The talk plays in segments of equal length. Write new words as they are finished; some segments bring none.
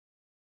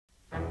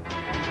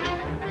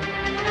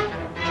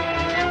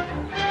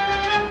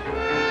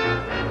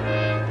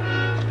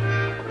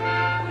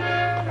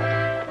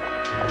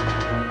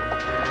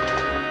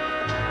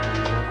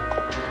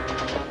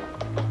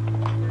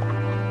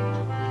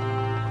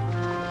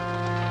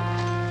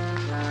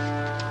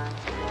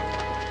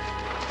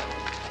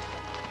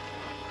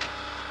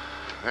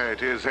There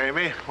it is,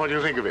 Amy. What do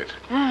you think of it?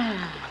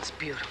 It's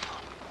beautiful.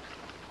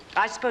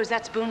 I suppose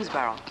that's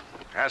Boonesboro.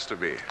 Has to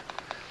be.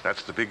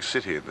 That's the big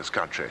city in this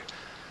country.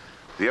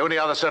 The only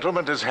other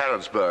settlement is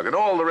Harrodsburg, and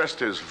all the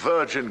rest is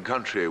virgin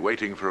country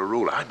waiting for a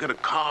ruler. I'm going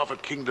to carve a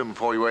kingdom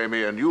for you,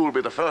 Amy, and you'll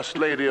be the first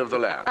lady of the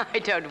land. I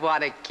don't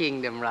want a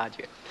kingdom,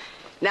 Roger.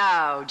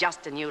 No,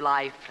 just a new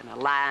life and a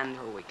land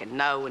where we can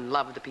know and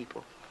love the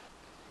people.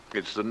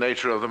 It's the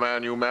nature of the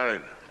man you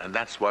married, and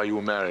that's why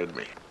you married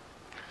me.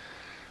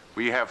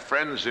 We have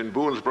friends in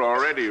Boonesboro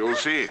already, you'll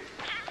see.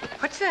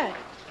 What's that?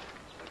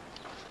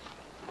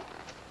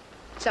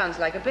 Sounds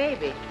like a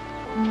baby.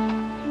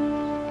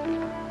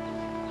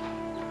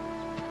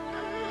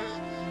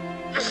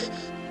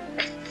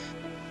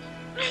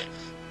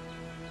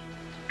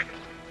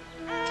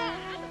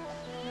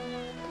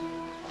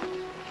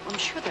 I'm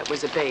sure that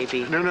was a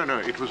baby. No.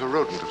 It was a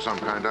rodent of some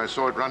kind. I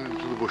saw it run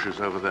into the bushes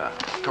over there.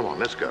 Come on,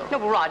 let's go. No,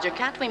 Roger,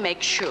 can't we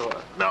make sure?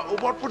 Now,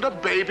 what would a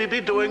baby be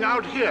doing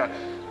out here?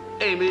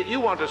 Amy, you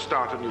want to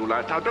start a new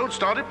life. Now, don't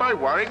start it by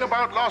worrying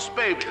about lost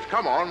babies.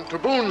 Come on, to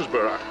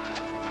Boonesboro.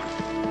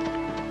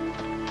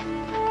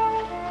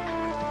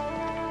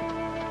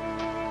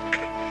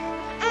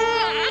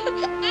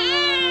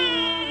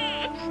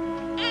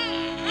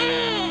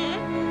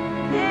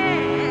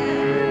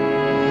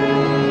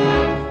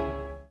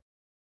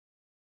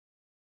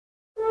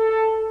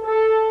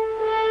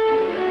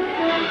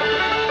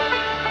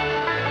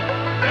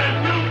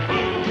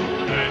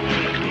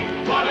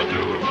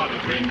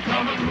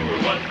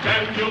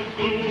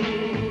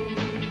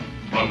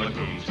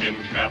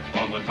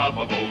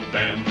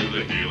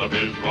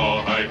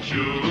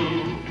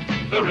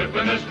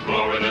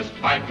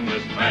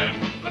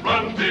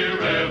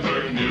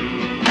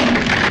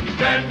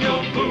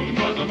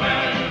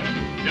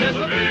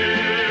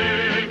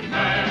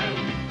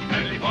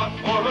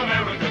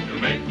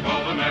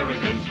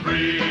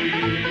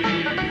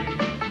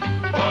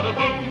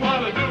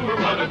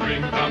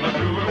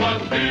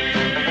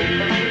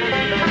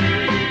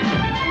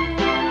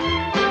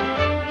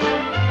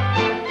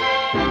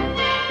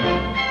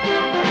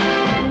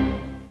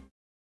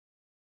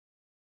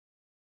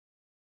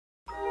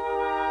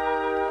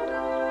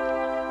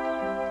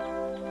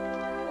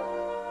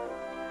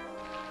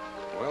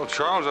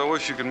 Charles, I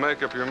wish you could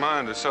make up your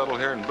mind to settle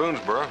here in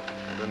Boonesboro.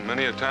 There's been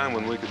many a time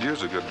when we could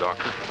use a good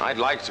doctor. I'd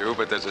like to,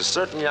 but there's a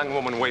certain young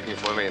woman waiting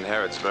for me in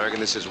Harrodsburg,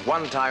 and this is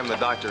one time the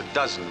doctor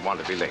doesn't want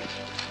to be late.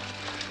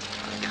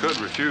 I could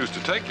refuse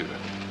to take you then.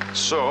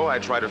 So I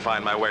try to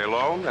find my way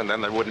alone, and then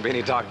there wouldn't be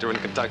any doctor in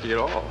Kentucky at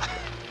all.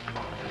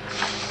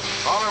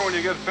 Holler when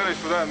you get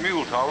finished with that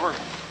mule, Tolliver.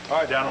 All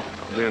right, Donald.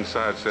 I'll be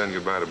inside saying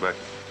goodbye to Becky.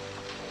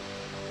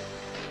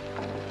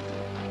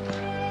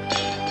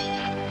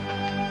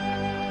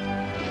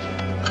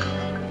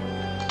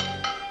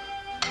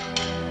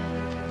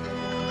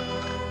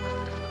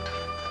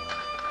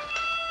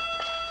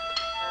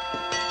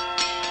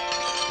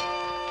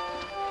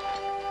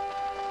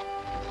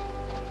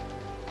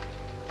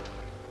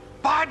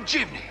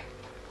 Jimmy!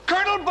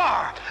 Colonel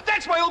Barr!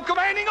 That's my old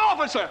commanding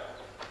officer!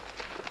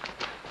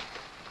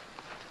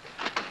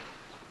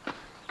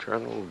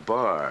 Colonel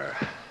Barr.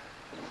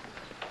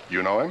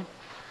 You know him?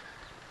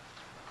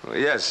 Well,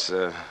 yes,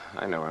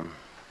 I know him.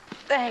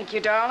 Thank you,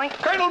 darling.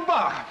 Colonel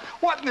Barr,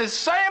 what in the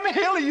Sam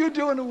Hill are you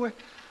doing away?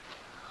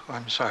 Oh,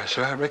 I'm sorry,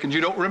 sir. I reckon you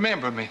don't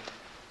remember me.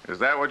 Is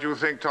that what you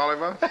think,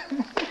 Tolliver?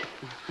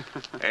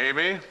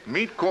 Amy,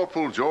 meet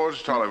Corporal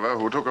George Tolliver,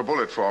 who took a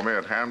bullet for me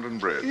at Hampton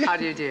Bridge. How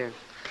do you do?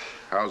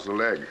 How's the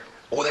leg?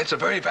 Oh, that's a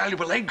very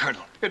valuable leg,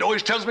 Colonel. It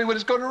always tells me when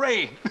it's going to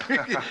rain.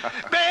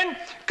 Ben,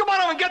 come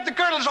on over and get the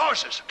Colonel's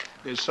horses.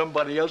 There's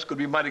somebody else could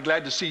be mighty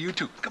glad to see you,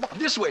 too. Come on,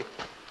 this way.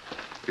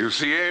 You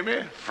see,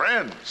 Amy?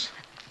 Friends.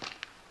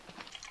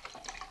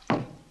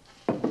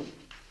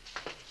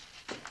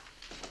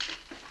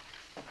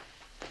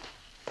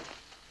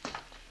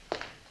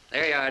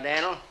 There you are,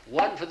 Daniel.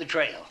 One for the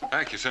trail.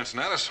 Thank you,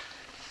 Cincinnatus.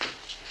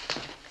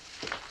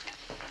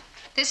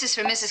 This is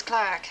for Mrs.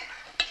 Clark.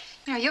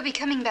 You know, you'll be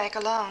coming back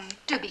alone.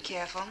 Do be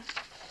careful.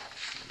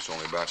 It's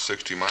only about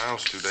 60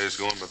 miles, 2 days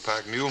going by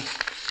pack mule.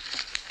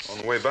 On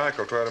the way back,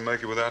 I'll try to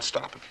make it without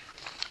stopping.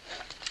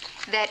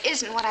 That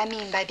isn't what I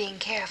mean by being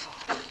careful.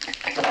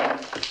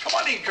 Come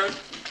on in, Kurt.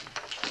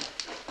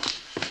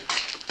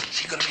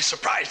 She's gonna be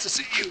surprised to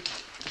see you.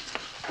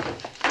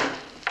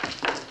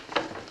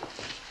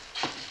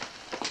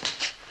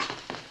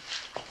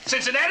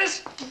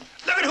 Cincinnatus,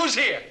 look at who's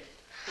here.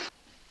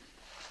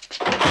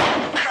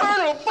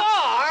 Colonel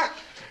Barr!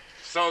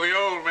 So the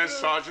old Miss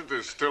Sergeant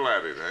is still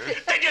at it, eh?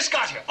 They just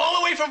got here, all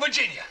the way from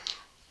Virginia.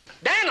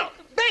 Daniel,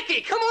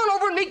 Becky, come on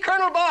over and meet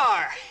Colonel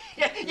Barr.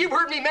 You've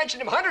heard me mention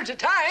him hundreds of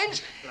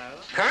times.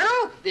 Hello.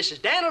 Colonel, this is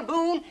Daniel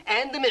Boone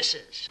and the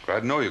missus.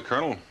 Glad to know you,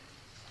 Colonel.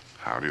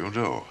 How do you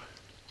do?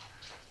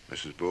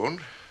 Mrs. Boone?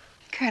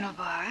 Colonel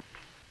Barr.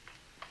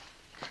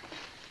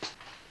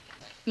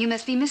 You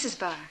must be Mrs.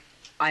 Barr.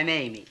 I'm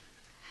Amy.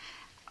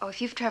 Oh, if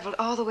you've traveled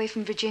all the way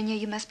from Virginia,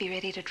 you must be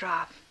ready to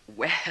drop.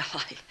 Well,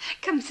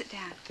 Come sit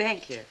down.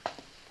 Thank you.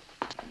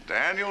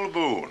 Daniel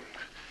Boone.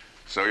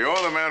 So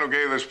you're the man who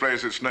gave this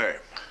place its name.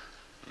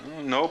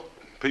 Nope.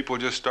 People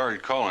just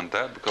started calling it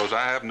that because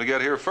I happened to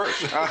get here first.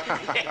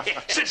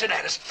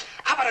 Cincinnatus,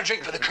 how about a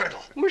drink for the Colonel?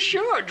 Well,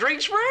 sure,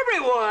 drinks for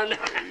everyone.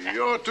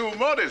 You're too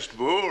modest,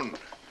 Boone.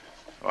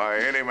 Why,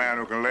 any man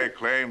who can lay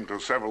claim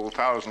to several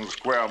thousand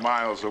square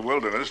miles of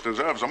wilderness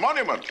deserves a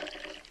monument.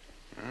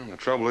 Well, the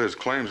trouble is,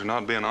 claims are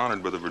not being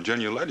honored by the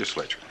Virginia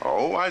legislature.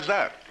 Oh, why's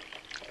that?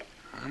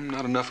 I'm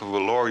not enough of a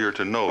lawyer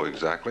to know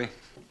exactly.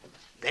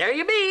 There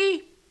you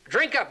be.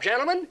 Drink up,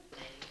 gentlemen.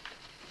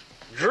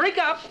 Drink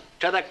up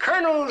to the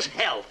Colonel's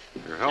health.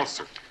 Your health,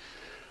 sir.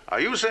 Are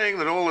you saying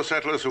that all the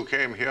settlers who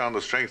came here on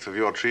the strength of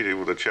your treaty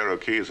with the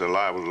Cherokees are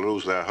liable to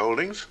lose their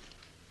holdings?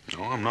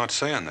 No, I'm not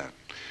saying that.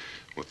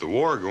 With the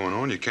war going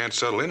on, you can't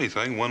settle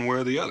anything one way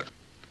or the other.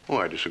 Oh,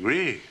 I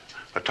disagree.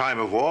 A time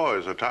of war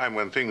is a time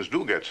when things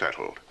do get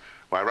settled.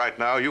 Why, right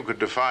now, you could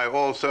defy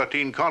all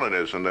 13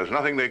 colonies, and there's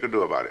nothing they could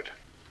do about it.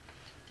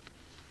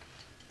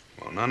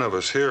 Well, none of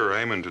us here are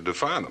aiming to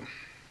defy them.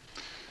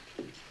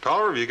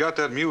 Tolliver, have you got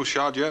that mule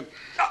shot yet?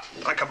 Oh,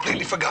 I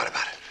completely forgot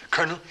about it.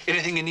 Colonel,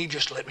 anything you need,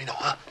 just let me know,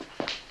 huh?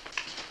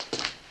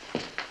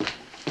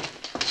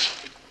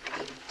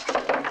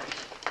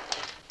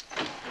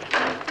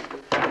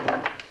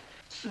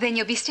 Then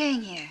you'll be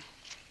staying here.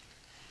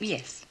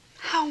 Yes.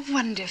 How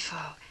wonderful.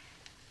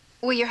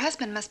 Well, your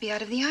husband must be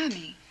out of the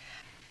army.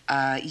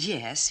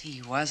 Yes,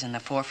 he was in the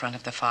forefront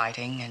of the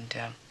fighting, and,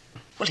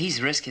 well,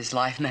 he's risked his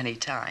life many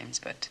times,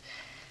 but,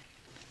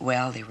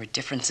 well, there were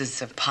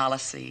differences of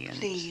policy and...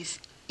 Please,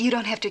 you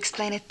don't have to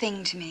explain a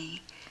thing to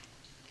me.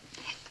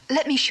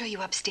 Let me show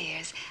you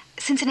upstairs.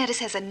 Cincinnatus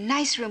has a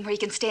nice room where you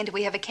can stay until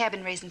we have a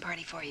cabin raising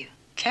party for you.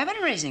 Cabin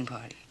raising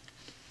party?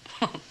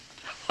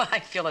 Well, I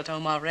feel at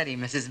home already,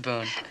 Mrs.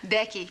 Boone.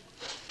 Becky.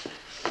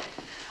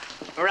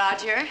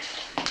 Roger,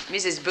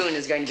 Mrs. Boone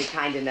is going to be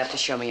kind enough to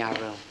show me our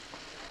room.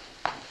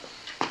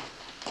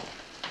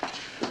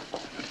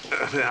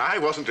 I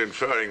wasn't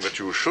inferring that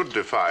you should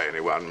defy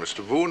anyone,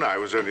 Mr. Boone. I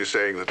was only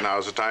saying that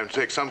now's the time to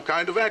take some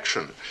kind of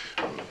action.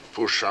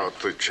 Push out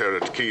the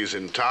Cherokees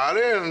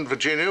entirely, and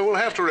Virginia will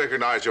have to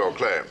recognize your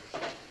claim.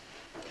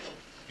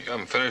 You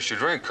haven't finished your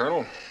drink,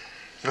 Colonel.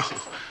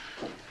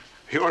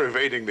 You're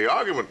evading the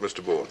argument,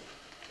 Mr. Boone.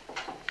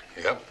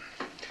 Yep.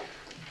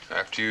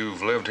 After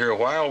you've lived here a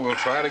while, we'll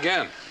try it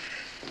again.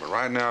 But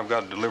right now, I've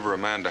got to deliver a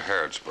man to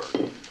Harrodsburg.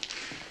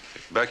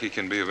 If Becky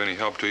can be of any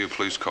help to you,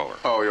 please call her.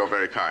 Oh, you're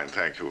very kind.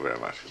 Thank you very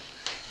much.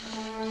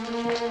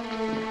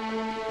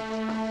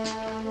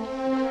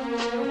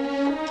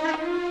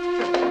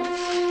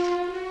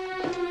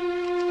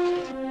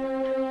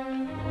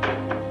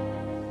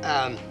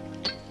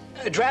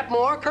 A drap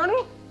more,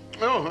 Colonel?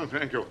 Oh,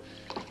 thank you.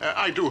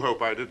 I do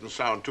hope I didn't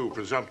sound too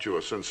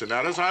presumptuous,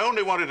 Cincinnatus. I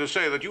only wanted to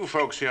say that you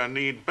folks here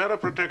need better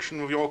protection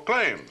of your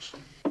claims.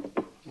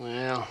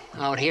 Well,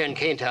 out here in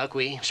Kentucky,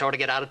 we sort of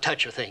get out of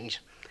touch with things.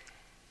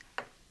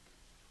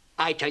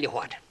 I tell you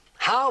what,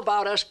 how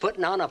about us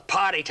putting on a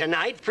party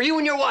tonight for you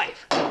and your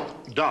wife?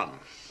 Done.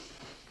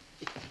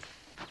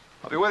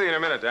 I'll be with you in a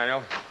minute,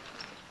 Daniel.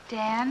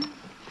 Dan,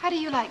 how do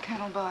you like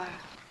Colonel Barr?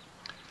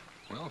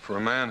 Well, for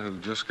a man who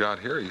just got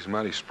here, he's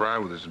mighty spry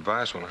with his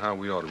advice on how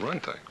we ought to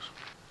run things.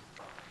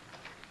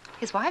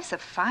 His wife's a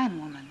fine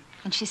woman,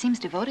 and she seems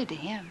devoted to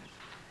him.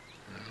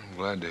 I'm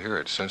glad to hear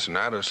it.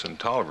 Cincinnatus and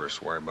Tolliver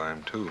swear by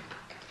him, too.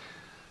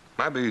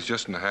 Might be he's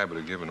just in the habit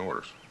of giving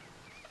orders.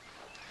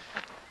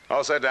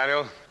 All set,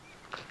 Daniel.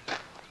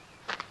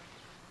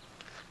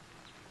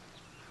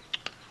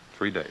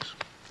 3 days.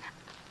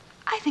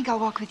 I think I'll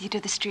walk with you to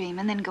the stream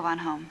and then go on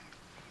home.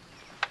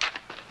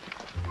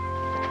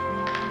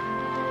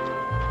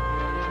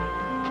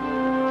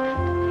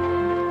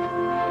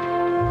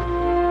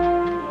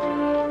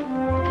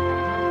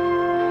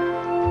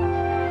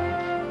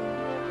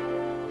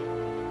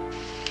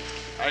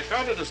 I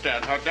can't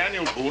understand how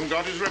Daniel Boone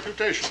got his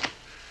reputation.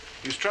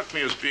 He struck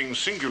me as being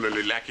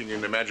singularly lacking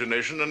in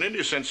imagination and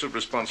any sense of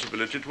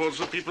responsibility towards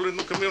the people in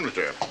the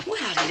community.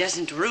 Well, he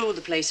doesn't rule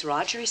the place,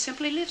 Roger. He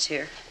simply lives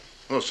here.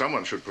 Well,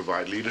 someone should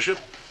provide leadership.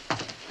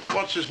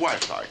 What's his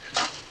wife like?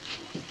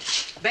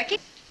 Becky?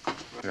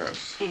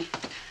 Yes.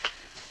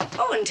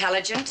 Oh,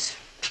 intelligent.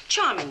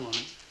 Charming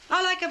woman.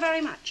 I like her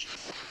very much.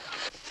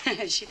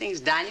 She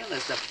thinks Daniel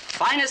is the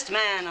finest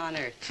man on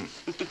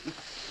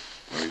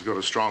earth. Well, he's got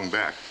a strong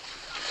back.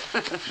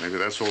 Maybe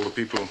that's all the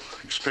people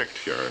expect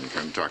here in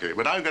Kentucky.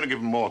 But I'm going to give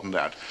them more than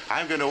that.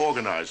 I'm going to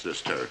organize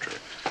this territory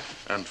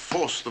and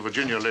force the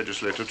Virginia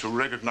legislature to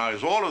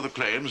recognize all of the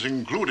claims,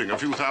 including a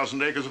few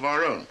thousand acres of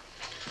our own.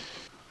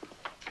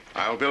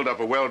 I'll build up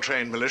a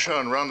well-trained militia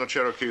and run the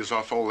Cherokees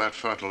off all that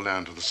fertile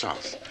land to the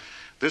south.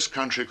 This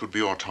country could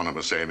be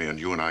autonomous, Amy, and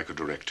you and I could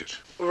direct it.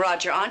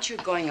 Roger, aren't you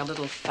going a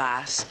little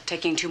fast,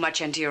 taking too much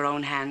into your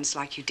own hands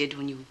like you did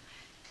when you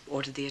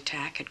ordered the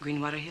attack at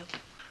Greenwater Hill?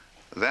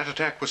 That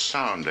attack was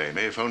sound,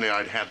 Amy, if only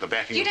I'd had the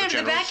backing of the You didn't have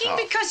General the backing Staff.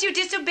 because you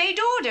disobeyed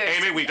orders.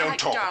 Amy, we don't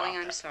talk Darling,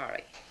 about I'm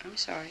sorry. I'm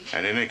sorry.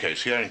 And in any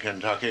case, here in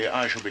Kentucky,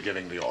 I shall be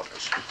giving the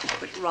orders.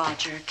 But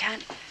Roger,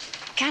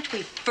 can't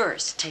we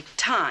first take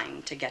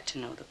time to get to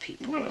know the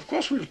people? Well, of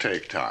course we'll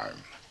take time.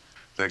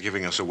 They're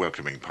giving us a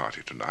welcoming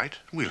party tonight.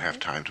 We'll have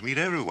time to meet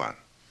everyone.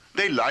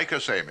 They like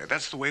us, Amy.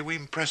 That's the way we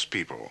impress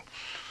people.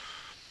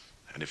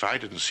 And if I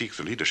didn't seek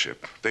the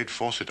leadership, they'd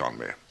force it on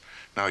me.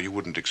 Now, you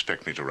wouldn't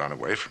expect me to run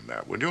away from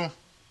that, would you?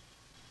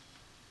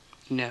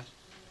 No.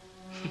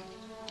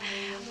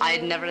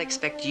 I'd never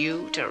expect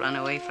you to run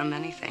away from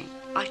anything.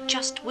 I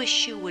just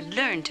wish you would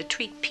learn to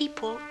treat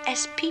people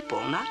as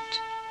people, not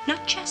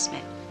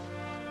chessmen.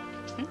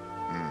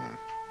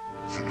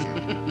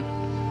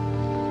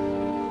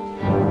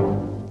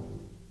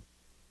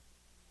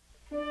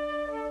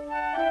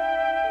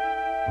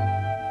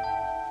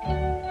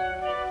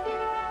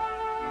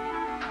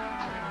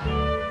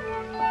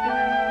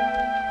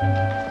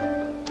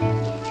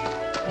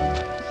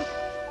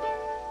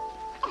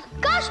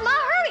 Gosh, Ma,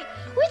 hurry!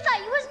 We thought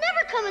you was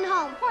never coming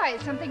home. Why,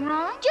 is something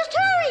wrong? Just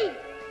hurry!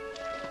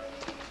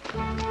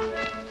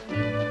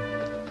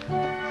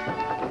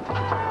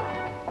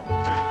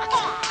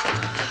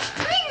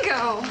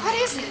 Ringo, what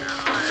is it?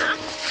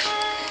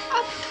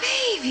 A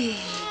baby.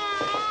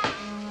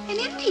 An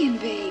Indian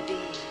baby.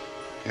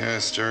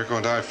 Yes, Jericho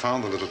and I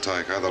found the little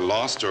tyke, either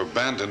lost or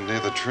abandoned near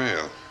the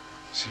trail.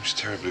 Seems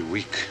terribly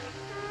weak.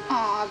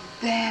 Aw,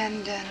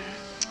 abandoned.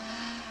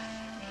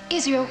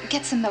 Israel,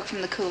 get some milk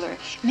from the cooler.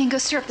 Mingo,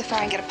 stir up the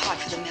fire and get a pot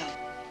for the milk.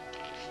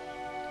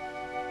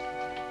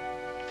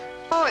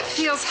 Oh, it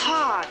feels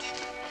hot.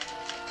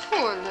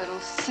 Poor little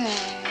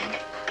thing.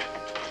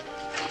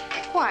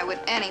 Why would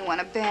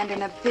anyone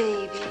abandon a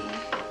baby?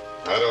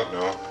 I don't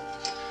know.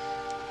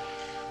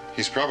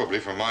 He's probably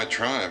from my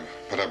tribe,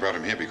 but I brought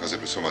him here because it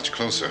was so much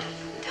closer.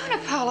 Don't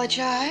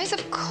apologize.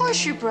 Of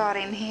course you brought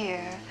him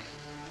here.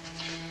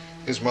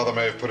 His mother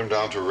may have put him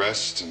down to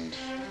rest and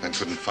then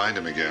couldn't find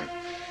him again.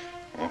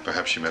 Or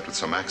perhaps she met with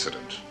some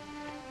accident.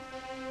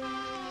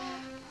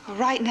 Well,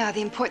 right now,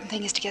 the important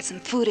thing is to get some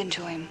food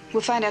into him.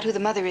 We'll find out who the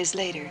mother is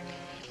later.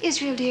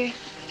 Israel, dear,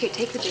 here,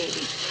 take the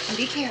baby. And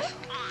be careful.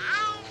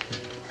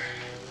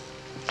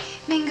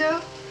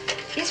 Mingo,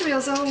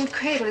 Israel's old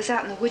cradle is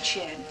out in the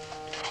woodshed.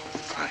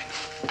 Fine.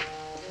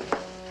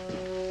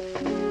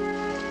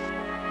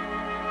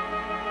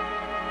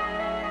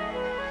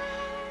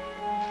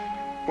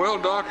 Well,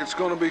 Doc, it's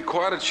going to be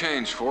quite a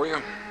change for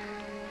you.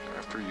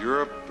 After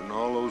Europe and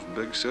all those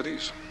big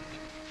cities.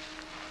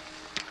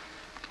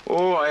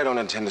 Oh, I don't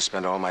intend to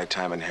spend all my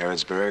time in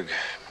Harrodsburg.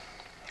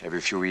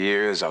 Every few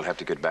years, I'll have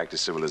to get back to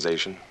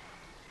civilization.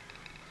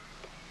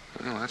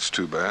 Well, that's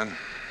too bad.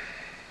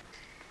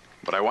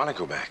 But I want to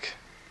go back.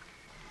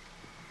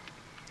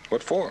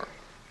 What for?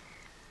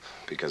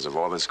 Because of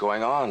all that's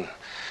going on.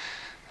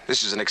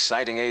 This is an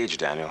exciting age,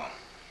 Daniel.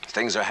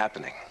 Things are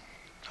happening.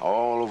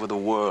 All over the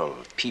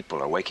world,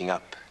 people are waking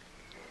up.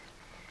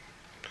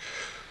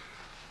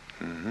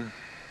 Mm-hmm.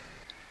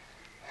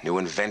 New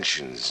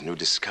inventions, new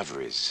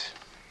discoveries.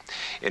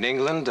 In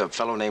England, a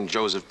fellow named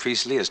Joseph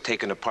Priestley has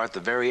taken apart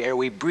the very air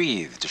we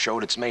breathe to show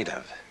what it's made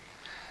of.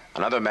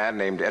 Another man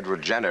named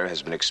Edward Jenner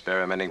has been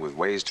experimenting with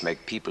ways to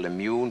make people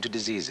immune to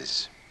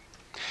diseases.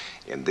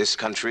 In this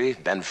country,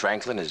 Ben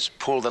Franklin has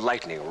pulled the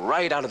lightning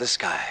right out of the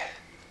sky.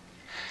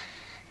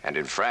 And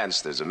in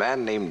France, there's a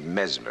man named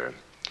Mesmer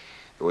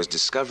who has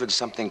discovered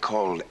something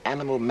called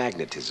animal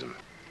magnetism.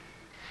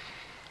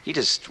 He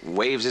just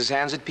waves his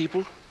hands at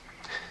people,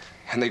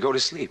 and they go to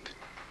sleep.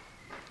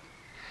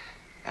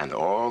 And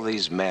all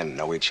these men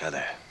know each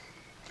other,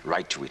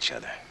 write to each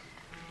other.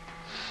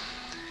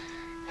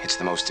 It's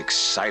the most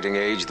exciting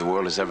age the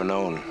world has ever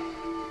known.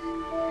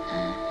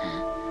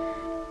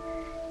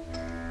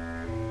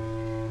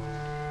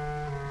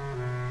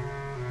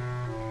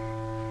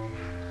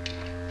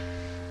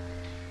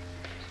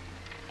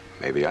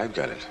 Maybe I've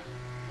got it.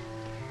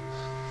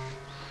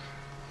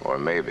 Or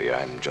maybe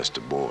I'm just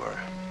a bore.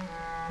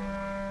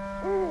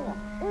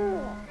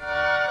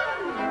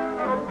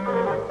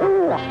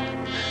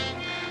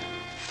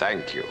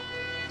 Thank you.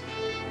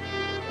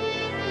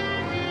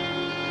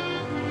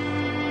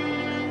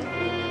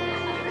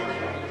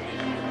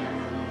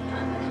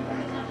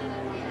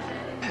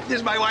 This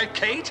is my wife,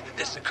 Kate.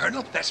 This is the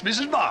Colonel. That's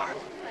Mrs. Barr.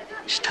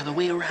 It's the other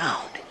way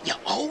around. You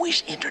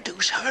always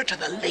introduce her to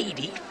the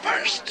lady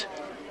first.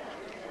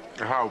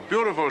 How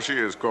beautiful she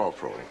is,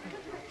 Corporal.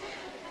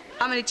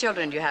 How many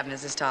children do you have,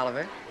 Mrs.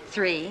 Tolliver?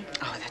 3.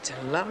 Oh, that's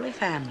a lovely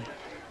family.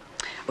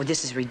 Oh,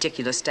 this is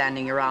ridiculous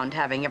standing around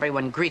having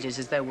everyone greet us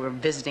as though we're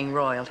visiting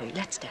royalty.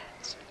 Let's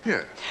dance.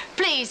 Yes.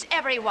 Please,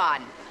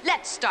 everyone,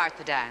 let's start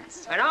the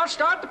dance. And I'll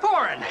start the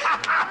pouring.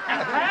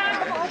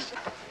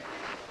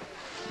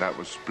 That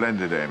was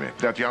splendid, Amy.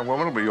 That young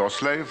woman will be your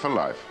slave for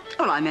life.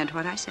 Well, I meant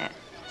what I said.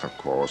 Of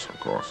course, of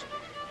course.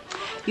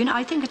 You know,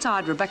 I think it's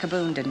odd Rebecca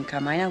Boone didn't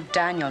come. I know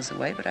Daniel's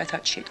away, but I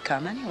thought she'd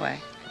come anyway.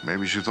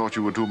 Maybe she thought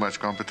you were too much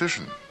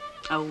competition.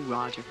 Oh,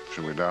 Roger.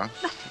 Shall we dance?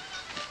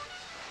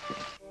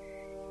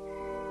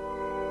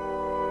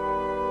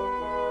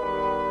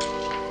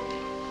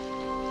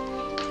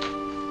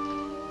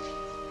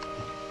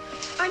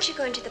 Aren't you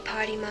going to the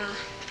party, Ma?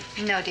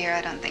 No, dear,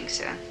 I don't think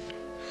so.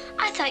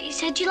 I thought you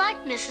said you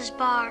liked Mrs.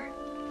 Barr.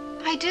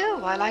 I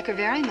do. I like her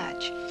very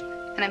much.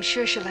 And I'm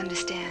sure she'll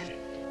understand.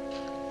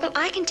 Well,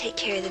 I can take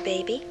care of the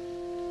baby.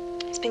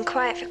 It's been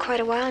quiet for quite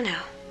a while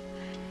now.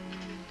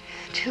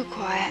 Too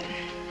quiet.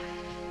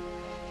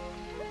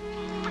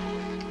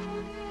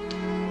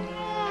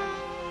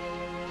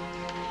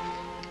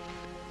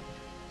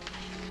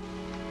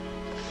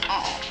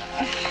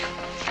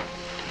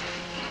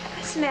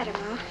 What's the matter,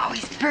 Ma? Oh,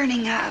 he's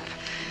burning up.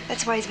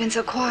 That's why he's been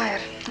so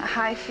quiet. A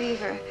high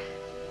fever.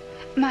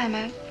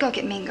 Mima, go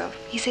get Mingo.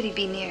 He said he'd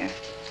be near.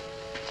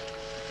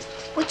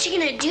 What you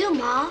gonna do,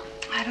 Ma?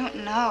 I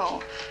don't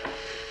know.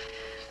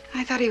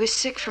 I thought he was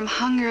sick from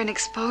hunger and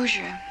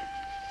exposure.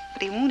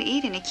 But he won't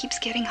eat and he keeps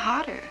getting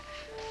hotter.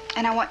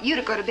 And I want you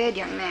to go to bed,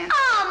 young man.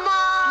 Oh,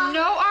 Ma!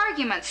 No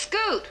argument.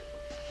 Scoot.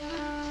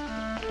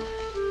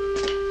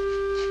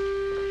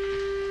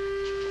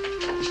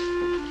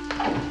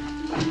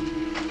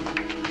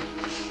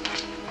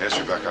 Yes,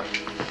 Rebecca.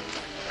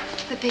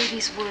 The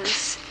baby's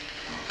worse.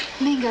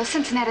 Mingo,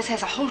 Cincinnatus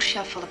has a whole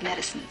shelf full of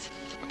medicines.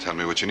 Well, tell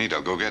me what you need.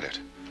 I'll go get it.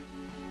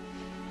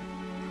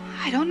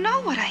 I don't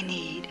know what I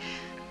need.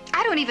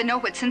 I don't even know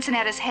what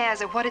Cincinnatus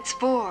has or what it's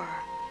for.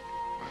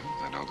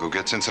 Well, then I'll go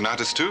get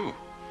Cincinnatus, too.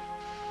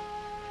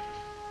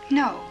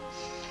 No.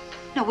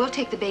 No, we'll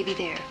take the baby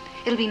there.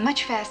 It'll be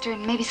much faster,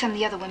 and maybe some of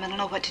the other women will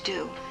know what to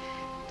do.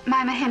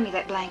 Mima, hand me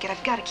that blanket.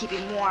 I've got to keep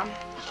him warm.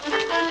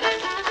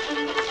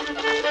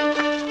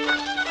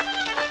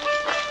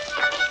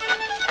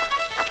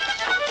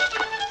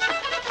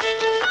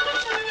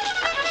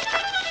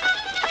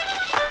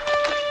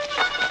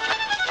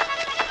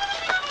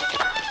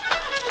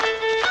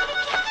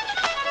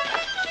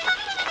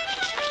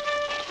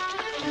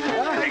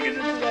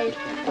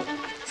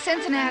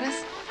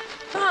 Cincinnatus.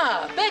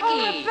 Ah, Becky.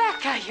 Oh,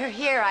 Rebecca, you're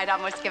here. I'd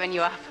almost given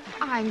you up.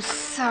 I'm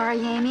sorry,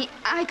 Amy.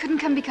 I couldn't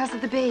come because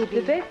of the baby.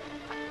 The baby?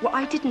 Well,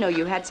 I didn't know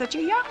you had such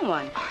a young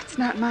one. Oh, it's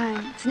not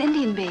mine. It's an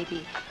Indian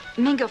baby.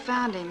 Mingo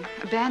found him,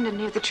 abandoned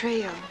near the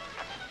trail.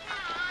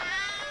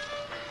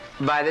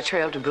 By the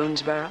trail to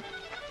Boone's Barrow?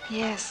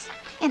 Yes,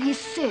 and he's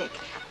sick.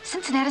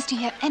 Cincinnatus, do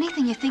you have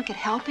anything you think could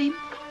help him?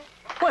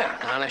 Well,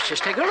 now let's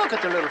just take a look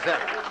at the little fella.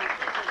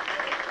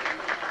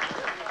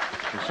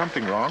 Is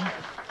something wrong?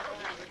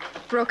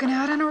 Broken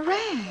out in a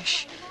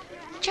rash.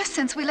 Just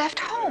since we left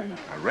home.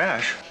 A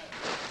rash?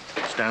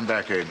 Stand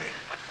back, Amy.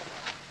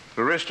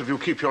 The rest of you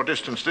keep your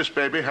distance. This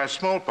baby has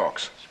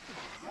smallpox.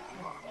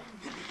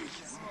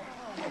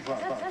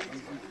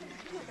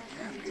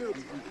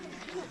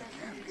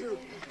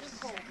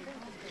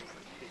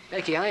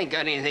 Becky, I ain't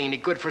got anything any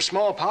good for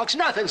smallpox.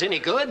 Nothing's any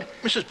good.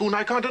 Mrs. Boone,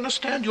 I can't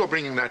understand your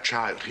bringing that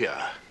child here.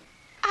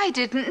 I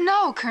didn't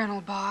know,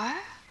 Colonel Barr.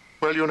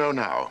 Well, you know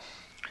now.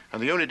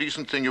 And the only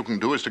decent thing you can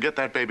do is to get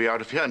that baby out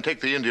of here and take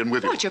the Indian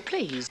with you. Would you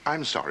please?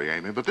 I'm sorry,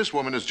 Amy, but this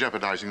woman is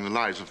jeopardizing the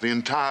lives of the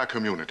entire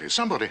community.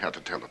 Somebody had to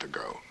tell her to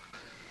go.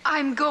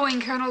 I'm going,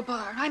 Colonel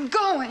Barr. I'm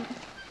going.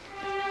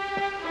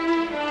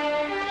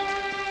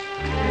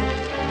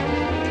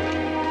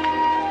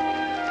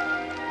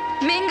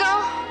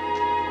 Mingo?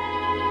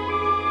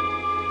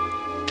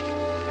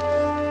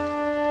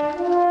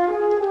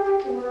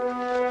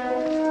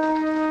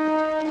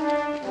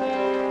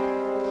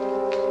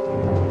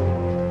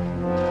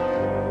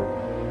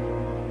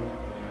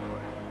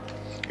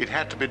 It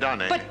had to be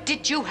done, Amy. But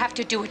did you have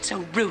to do it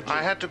so rudely?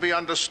 I had to be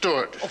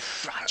understood. Oh,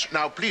 Roger.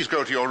 Now, please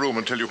go to your room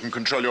until you can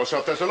control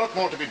yourself. There's a lot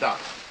more to be done.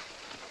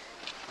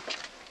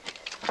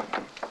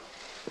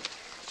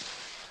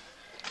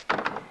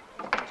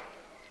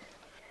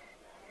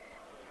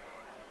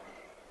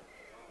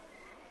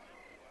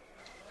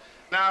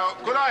 Now,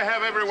 could I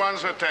have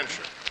everyone's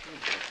attention?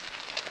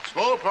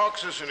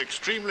 Smallpox is an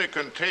extremely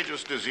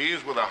contagious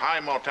disease with a high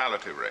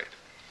mortality rate.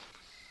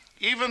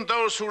 Even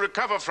those who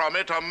recover from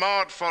it are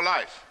marred for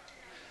life.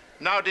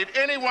 Now, did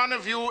any one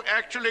of you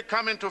actually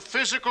come into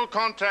physical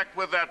contact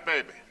with that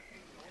baby?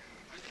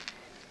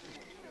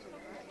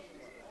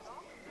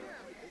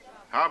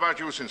 How about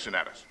you,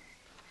 Cincinnatus?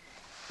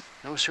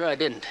 No, sir, I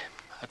didn't.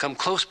 I come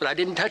close, but I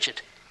didn't touch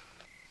it.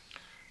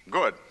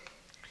 Good.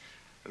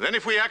 Then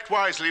if we act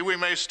wisely, we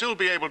may still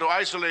be able to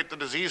isolate the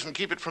disease and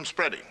keep it from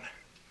spreading.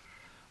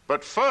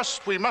 But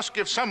first, we must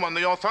give someone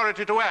the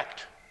authority to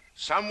act.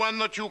 Someone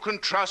that you can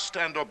trust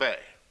and obey.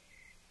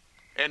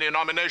 Any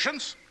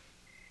nominations?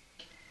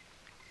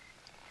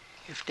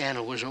 If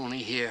Daniel was only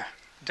here.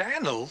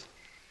 Daniel?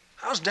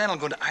 How's Daniel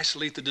going to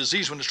isolate the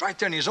disease when it's right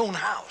there in his own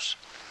house?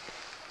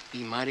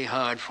 Be mighty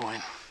hard for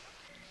him.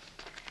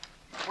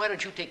 Why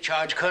don't you take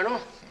charge, Colonel?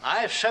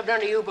 I've subbed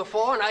under you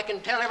before, and I can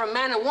tell every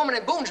man and woman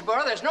in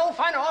Boonesboro there's no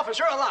finer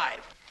officer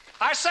alive.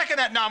 I second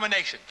that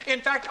nomination.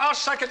 In fact, I'll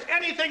second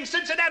anything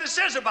Cincinnati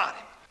says about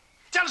him.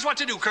 Tell us what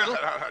to do, Colonel.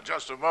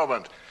 Just a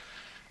moment.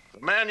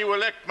 The man you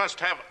elect must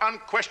have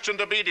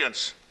unquestioned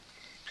obedience.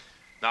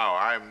 Now,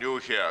 I'm new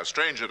here, a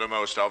stranger to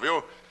most of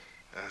you,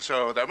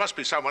 so there must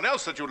be someone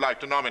else that you'd like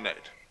to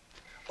nominate.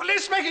 Well,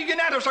 let's make it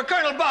unanimous for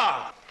Colonel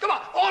Barr. Come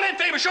on, all in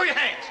favor, show your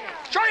hands.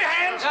 Show your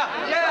hands.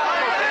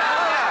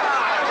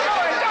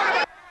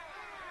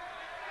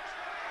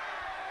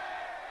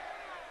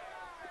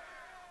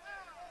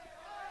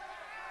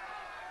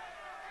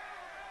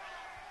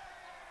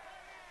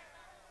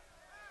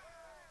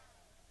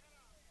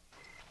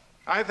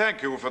 I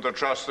thank you for the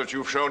trust that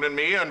you've shown in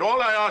me, and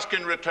all I ask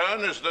in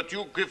return is that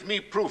you give me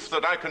proof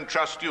that I can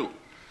trust you.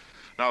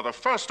 Now, the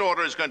first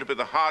order is going to be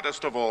the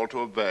hardest of all to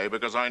obey,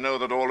 because I know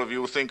that all of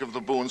you think of the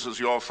Boones as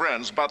your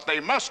friends, but they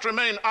must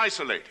remain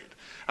isolated.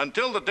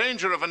 Until the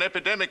danger of an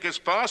epidemic is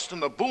past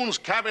and the Boone's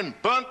cabin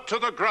burnt to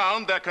the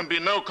ground, there can be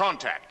no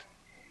contact.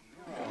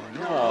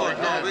 No,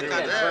 we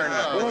can't burn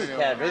the Boone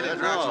cabin.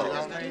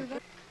 No.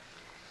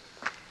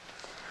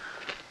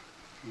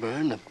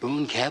 Burn the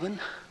Boone cabin?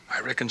 I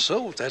reckon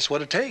so, if that's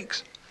what it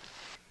takes.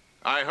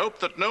 I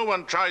hope that no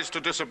one tries to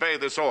disobey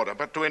this order,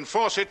 but to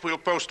enforce it, we'll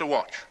post a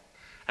watch.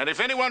 And if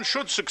anyone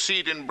should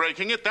succeed in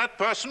breaking it, that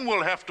person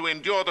will have to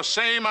endure the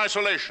same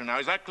isolation. Now,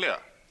 is that clear?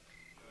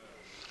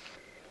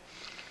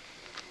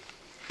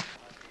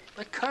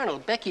 But, Colonel,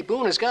 Becky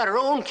Boone has got her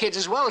own kids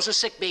as well as a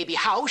sick baby.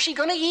 How is she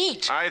going to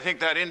eat? I think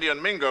that Indian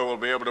Mingo will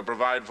be able to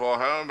provide for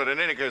her, but in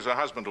any case, her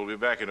husband will be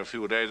back in a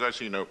few days. I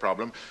see no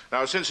problem.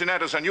 Now,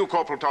 Cincinnatus and you,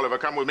 Corporal Tolliver,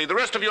 come with me. The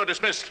rest of you are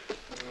dismissed.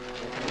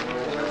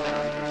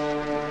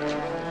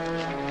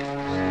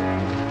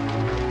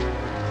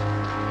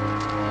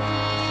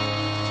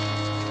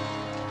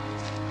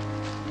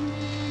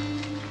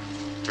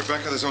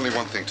 Rebecca, there's only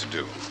one thing to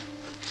do.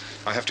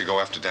 I have to go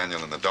after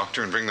Daniel and the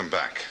doctor and bring them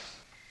back.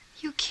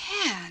 You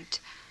can't.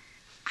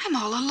 I'm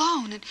all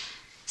alone, and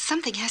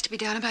something has to be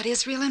done about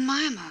Israel and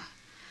Mima.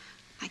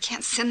 I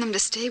can't send them to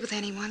stay with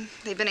anyone.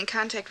 They've been in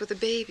contact with the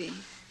baby.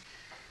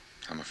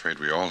 I'm afraid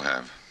we all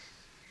have.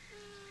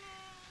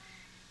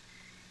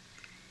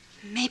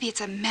 Maybe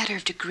it's a matter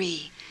of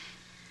degree.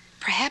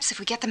 Perhaps if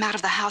we get them out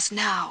of the house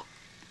now.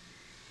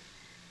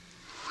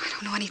 I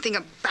don't know anything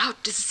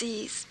about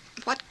disease.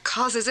 What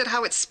causes it,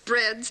 how it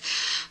spreads.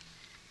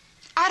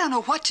 I don't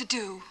know what to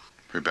do.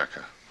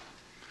 Rebecca,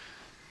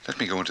 let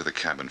me go into the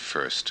cabin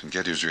first and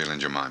get Israel and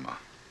Jemima.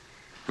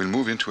 We'll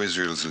move into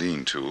Israel's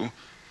lean-to,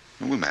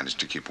 and we'll manage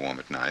to keep warm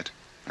at night.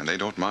 And they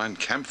don't mind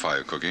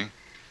campfire cooking.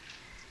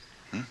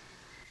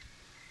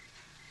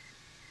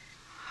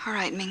 All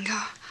right, Mingo.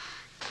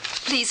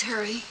 Please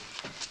hurry.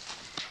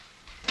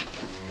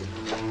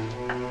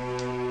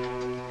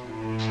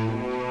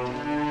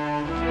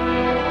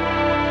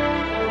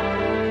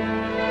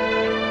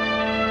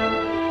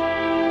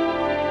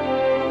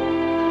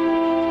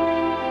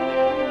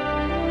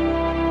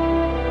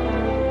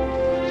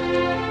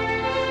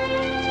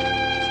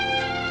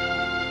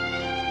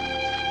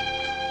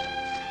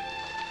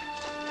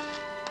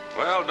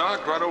 Well,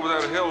 Doc, right over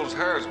that hill's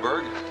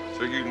Harrisburg.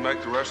 Figure you can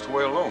make the rest of the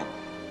way alone.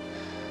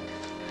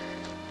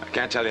 I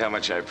can't tell you how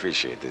much I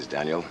appreciate this,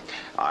 Daniel.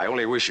 I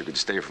only wish you could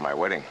stay for my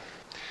wedding.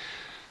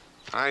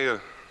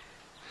 I'm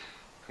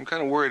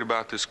kind of worried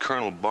about this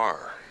Colonel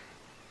Barr.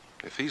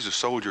 If he's a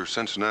soldier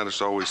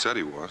Cincinnatus always said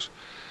he was,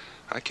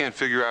 I can't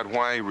figure out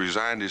why he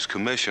resigned his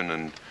commission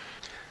and...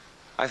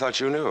 I thought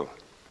you knew.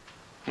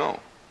 No.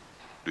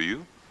 Do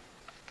you?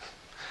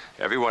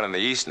 Everyone in the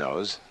East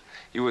knows.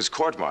 He was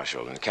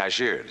court-martialed and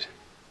cashiered.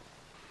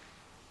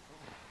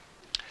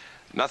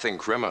 Nothing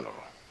criminal.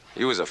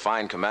 He was a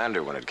fine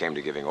commander when it came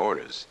to giving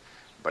orders,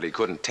 but he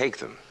couldn't take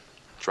them.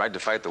 Tried to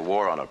fight the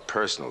war on a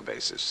personal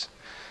basis.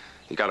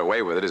 He got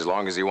away with it as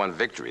long as he won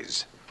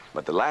victories.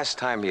 But the last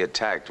time he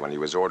attacked, when he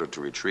was ordered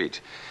to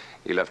retreat,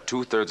 he left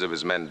 2/3 of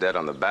his men dead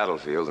on the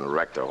battlefield and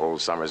wrecked the whole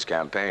summer's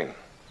campaign.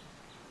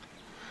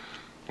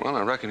 Well,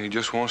 I reckon he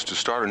just wants to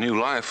start a new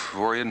life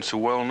where he isn't so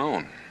well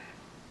known.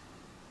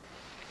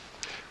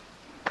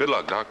 Good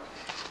luck, Doc.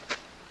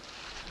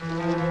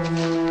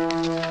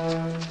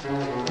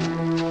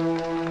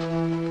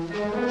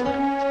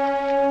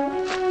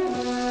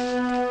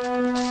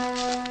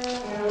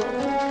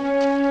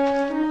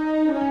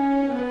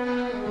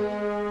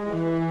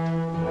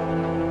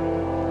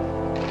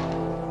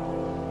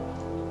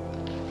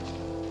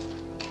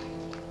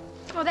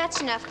 Well,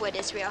 that's enough wood,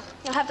 Israel.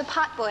 You'll have the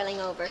pot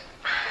boiling over.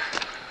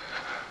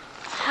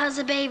 How's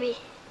the baby?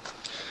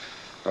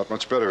 Not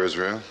much better,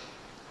 Israel.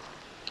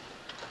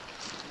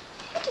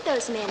 What do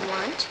those men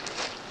want?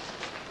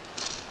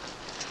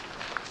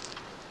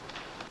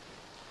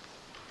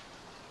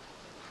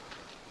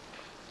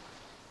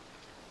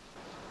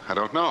 I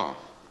don't know.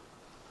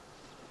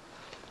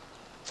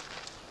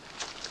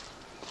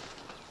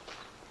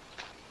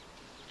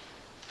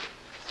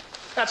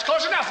 That's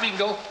close enough,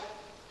 Mingo.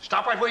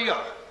 Stop right where you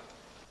are.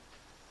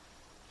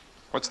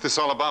 What's this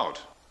all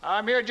about?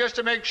 I'm here just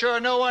to make sure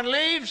no one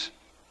leaves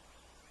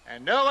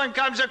and no one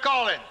comes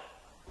a-calling.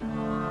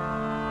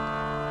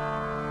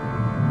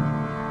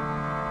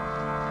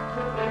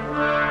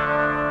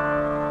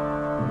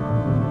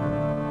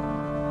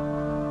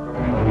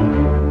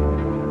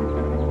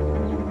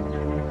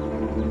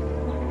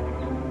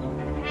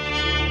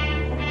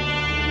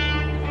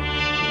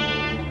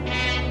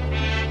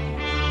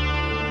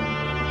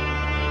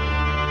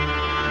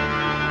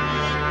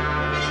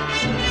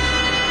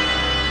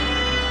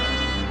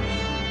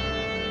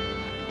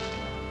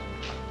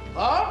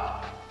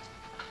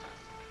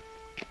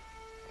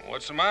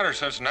 What's the matter,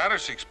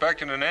 Cincinnatus?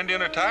 Expecting an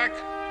Indian attack?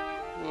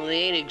 Well,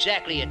 they ain't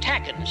exactly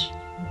attacking us.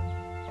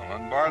 Well,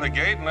 unbar the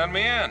gate and let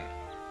me in.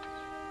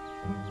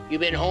 You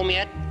been home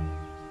yet?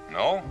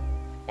 No?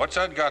 What's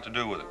that got to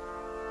do with it?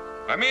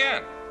 Let me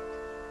in.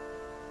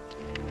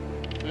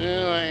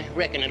 Well, I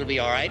reckon it'll be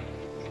all right.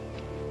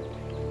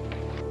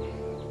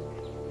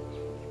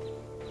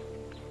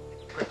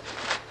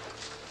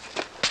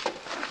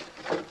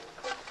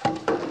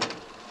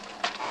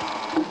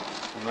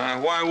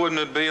 Now, why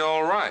wouldn't it be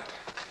all right?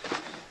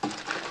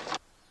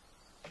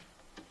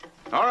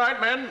 All right,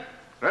 men.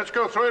 Let's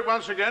go through it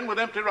once again with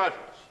empty rifles.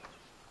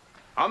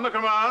 On the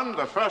command,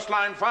 the first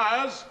line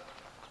fires.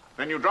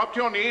 Then you drop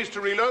to your knees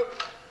to reload.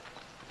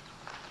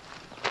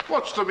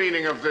 What's the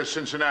meaning of this,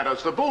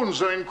 Cincinnatus? The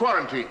Boones are in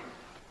quarantine.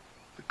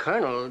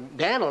 Colonel,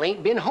 Daniel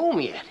ain't been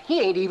home yet. He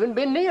ain't even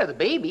been near the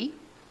baby.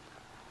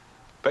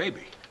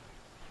 Baby?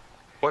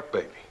 What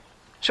baby?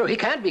 So he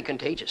can't be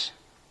contagious.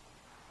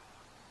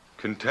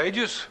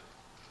 Contagious?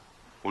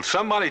 Will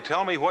somebody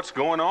tell me what's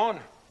going on?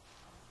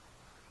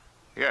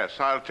 Yes,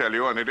 I'll tell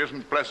you, and it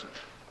isn't pleasant.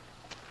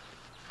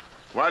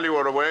 While you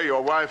were away,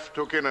 your wife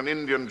took in an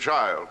Indian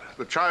child.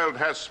 The child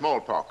has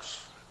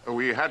smallpox.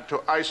 We had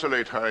to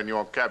isolate her in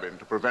your cabin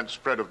to prevent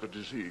spread of the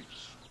disease.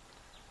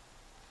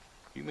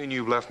 You mean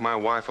you've left my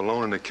wife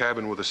alone in the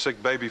cabin with a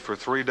sick baby for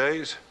 3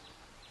 days?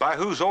 By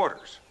whose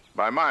orders?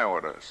 By my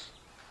orders.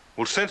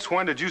 Well, since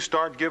when did you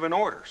start giving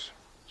orders?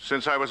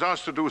 Since I was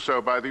asked to do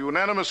so by the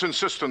unanimous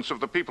insistence of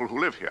the people who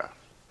live here.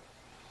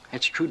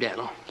 That's true,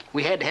 Daniel.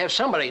 We had to have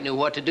somebody who knew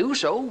what to do,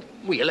 so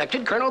we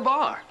elected Colonel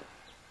Barr.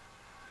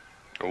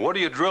 What are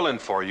you drilling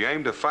for? You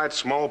aim to fight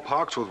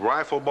smallpox with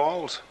rifle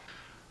balls?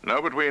 No,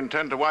 but we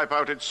intend to wipe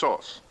out its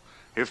source.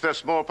 If there's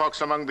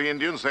smallpox among the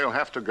Indians, they'll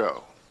have to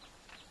go.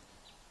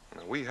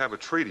 Now, we have a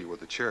treaty with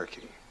the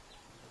Cherokee.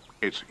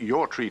 It's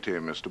your treaty,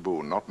 Mr.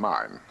 Boone, not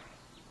mine.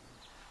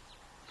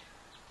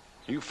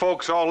 You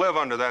folks all live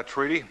under that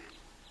treaty.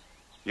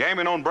 You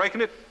aiming on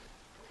breaking it?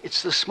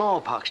 It's the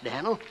smallpox,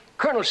 Daniel.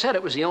 Colonel said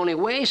it was the only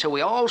way, so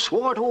we all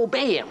swore to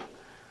obey him.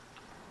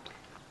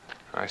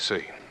 I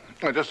see.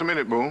 Just a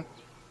minute, Boone.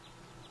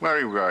 Where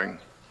are you going?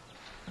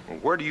 Well,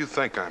 where do you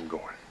think I'm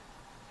going?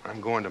 I'm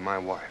going to my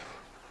wife.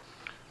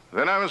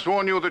 Then I must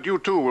warn you that you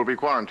too will be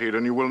quarantined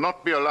and you will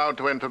not be allowed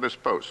to enter this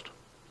post.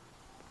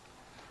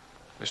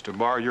 Mr.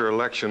 Barr, your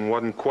election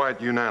wasn't quite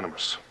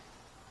unanimous.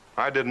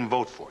 I didn't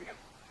vote for you.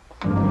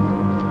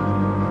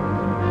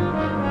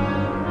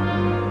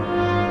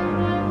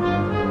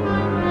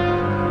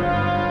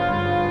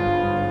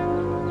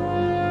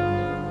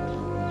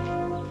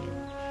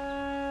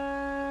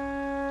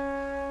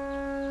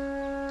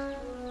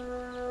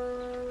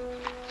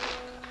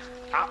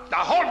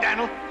 Now hold,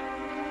 Daniel.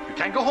 You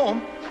can't go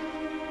home.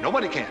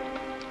 Nobody can.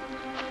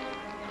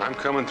 I'm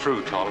coming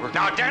through, Tolliver.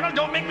 Now, Daniel,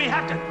 don't make me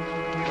have to.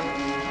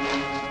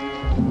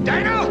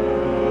 Daniel!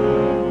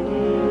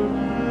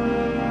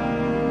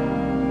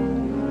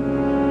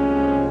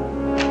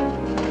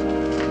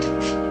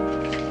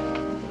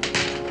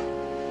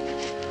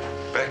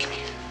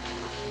 Becky.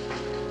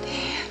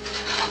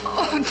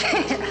 Oh,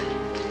 Dan.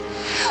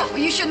 Oh,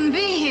 you shouldn't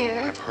be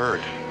here. I've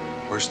heard.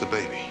 Where's the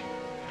baby?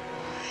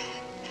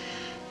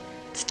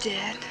 It's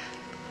dead.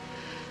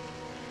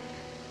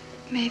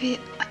 Maybe,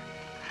 I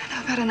don't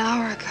know, about an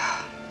hour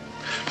ago.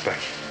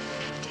 Becky.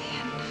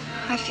 Dan,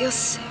 I feel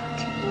sick.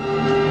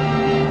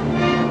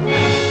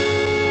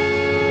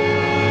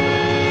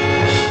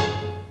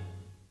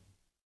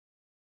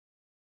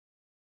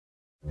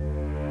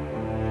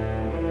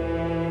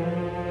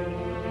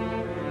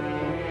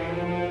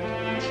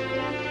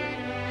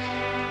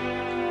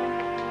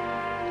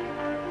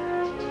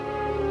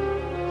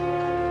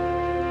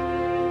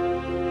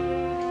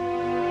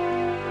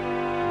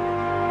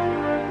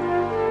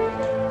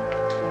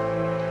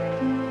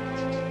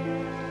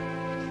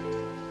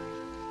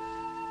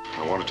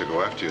 To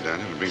go after you,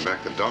 Daniel, and bring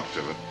back the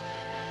doctor, but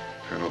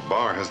Colonel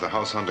Barr has the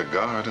house under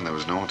guard, and there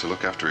was no one to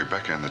look after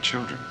Rebecca and the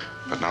children.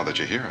 But now that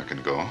you're here, I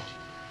can go.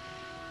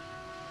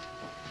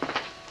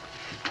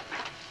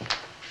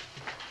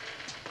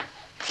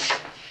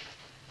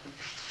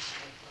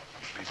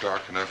 It'll be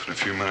dark enough in a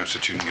few minutes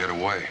that you can get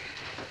away.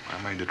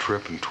 I made the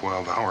trip in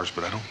 12 hours,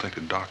 but I don't think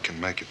the doc can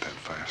make it that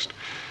fast.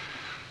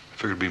 I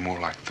figured it'd be more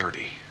like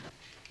 30.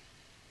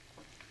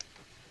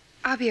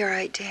 I'll be all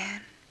right,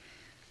 Dan.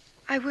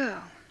 I will.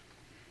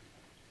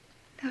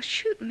 They'll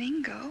shoot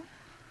Mingo.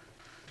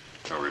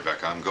 Oh,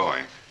 Rebecca, I'm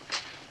going.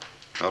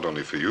 Not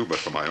only for you, but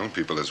for my own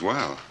people as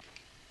well.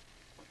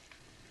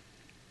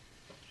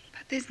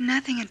 But there's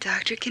nothing a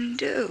doctor can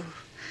do.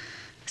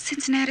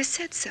 Cincinnati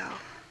said so.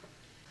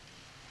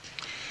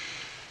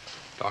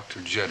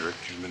 Dr.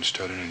 Jedrick has been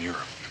studying in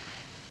Europe.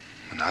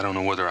 And I don't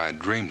know whether I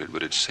dreamed it,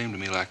 but it seemed to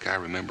me like I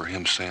remember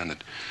him saying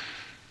that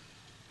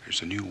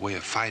there's a new way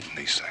of fighting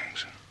these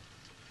things.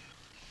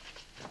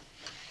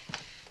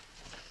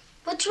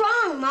 What's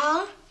wrong,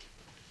 Ma?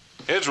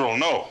 Israel,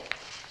 no.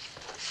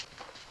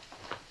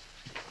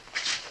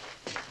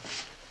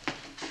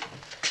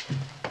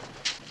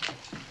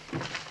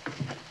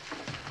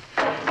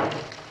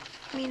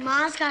 You mean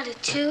Ma's got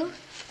it too?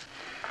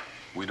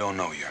 We don't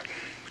know yet,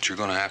 but you're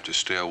gonna have to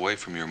stay away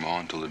from your ma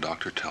until the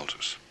doctor tells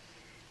us.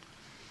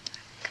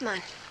 Come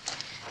on.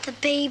 The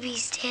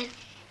baby's dead.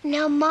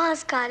 Now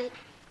Ma's got it.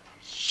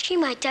 She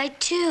might die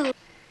too.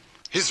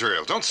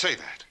 Israel, don't say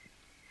that.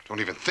 Don't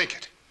even think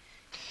it.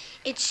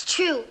 It's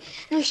true.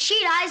 And if she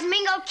dies,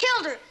 Mingo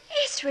killed her.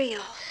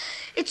 Israel.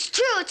 It's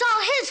true. It's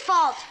all his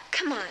fault.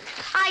 Come on.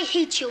 I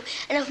hate you.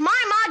 And if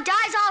my ma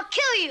dies, I'll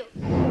kill you.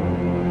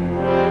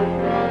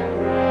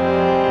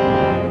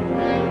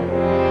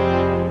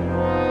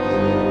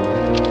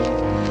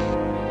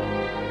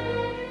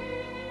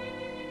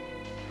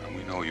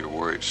 We know you're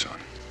worried, son.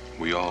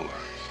 We all are.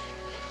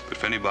 But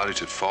if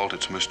anybody's at fault,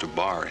 it's Mr.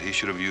 Barr. He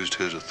should have used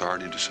his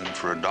authority to send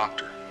for a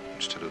doctor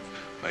instead of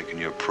making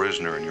you a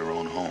prisoner in your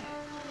own home.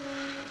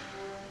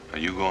 Now,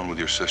 you go on with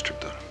your sister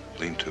to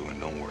lean-to and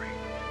don't worry.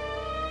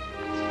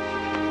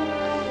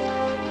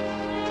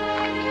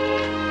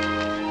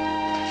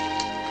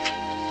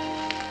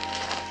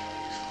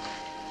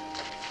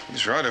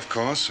 He's right, of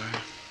course.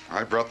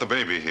 I brought the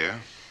baby here.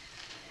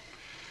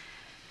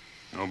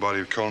 Nobody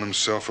who called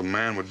himself a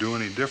man would do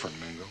any different,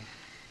 Mingo.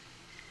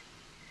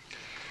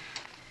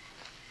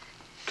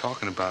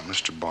 Talking about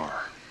Mr.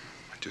 Barr,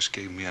 it just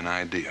gave me an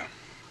idea.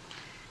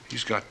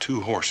 He's got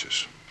 2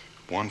 horses,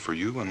 one for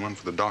you and one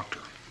for the doctor.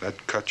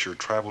 That cuts your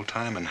travel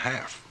time in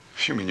half.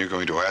 You mean you're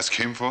going to ask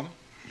him for them?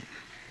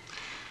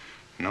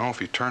 No, if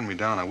he turned me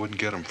down, I wouldn't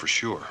get them for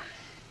sure.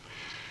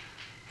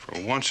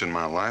 For once in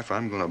my life,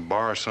 I'm going to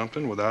borrow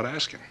something without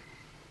asking.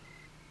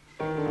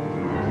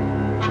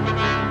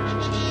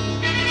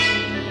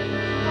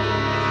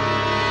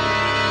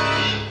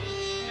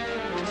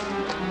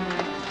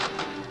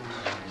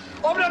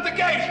 Open up the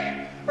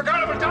gate! We're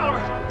going over Dollar.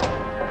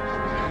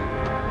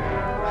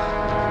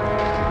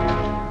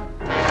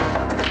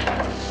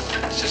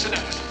 Sister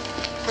Dennis,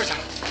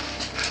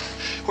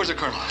 where's the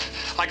colonel?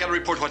 I got to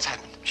report what's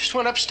happened. Just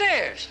went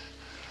upstairs.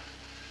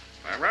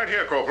 I'm right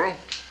here, Corporal.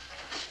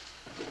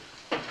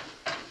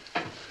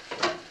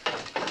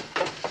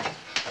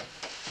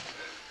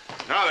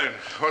 Now then,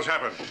 what's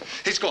happened?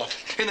 He's gone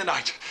in the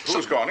night.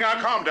 Who's gone? Now,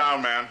 calm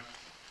down, man.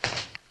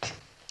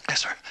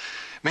 Yes, sir.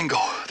 Mingo,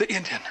 the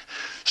Indian,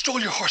 stole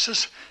your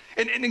horses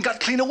and got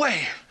clean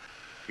away.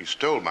 He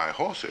stole my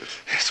horses?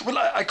 Yes, well,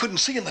 I couldn't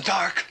see in the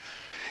dark.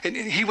 And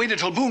he waited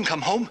till Boone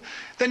come home.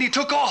 Then he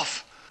took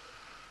off.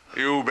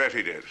 You bet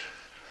he did.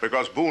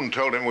 Because Boone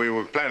told him we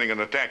were planning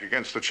an attack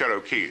against the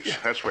Cherokees. Yeah.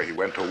 That's where he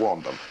went to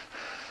warn them.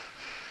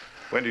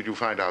 When did you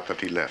find out that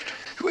he left?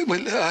 Well,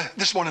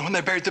 this morning when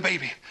they buried the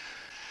baby.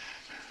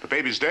 The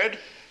baby's dead?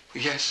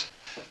 Yes.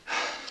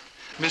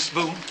 Miss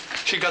Boone,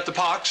 she got the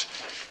pox.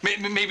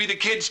 Maybe the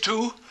kids,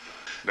 too.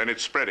 Then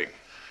it's spreading.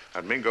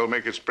 And Mingo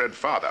make it spread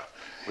farther.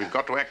 We've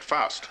got to act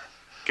fast.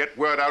 Get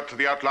word out to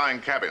the outlying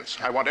cabins.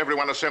 I want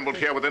everyone assembled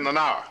here within an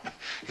hour.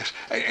 Yes,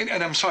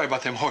 and I'm sorry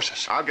about them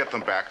horses. I'll get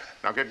them back.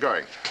 Now get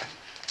going.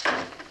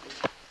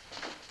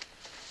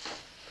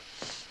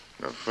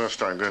 Now,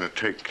 first I'm going to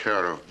take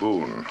care of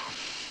Boone.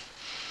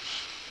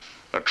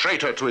 A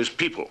traitor to his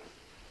people.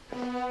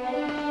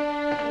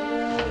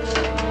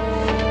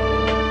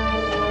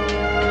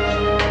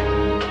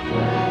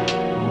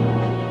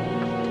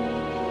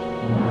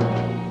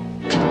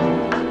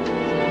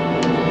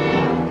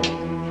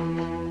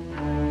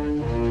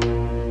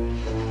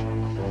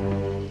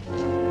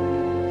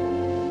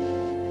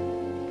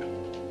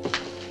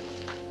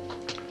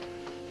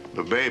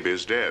 The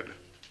baby's dead.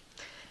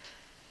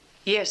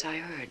 Yes, I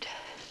heard.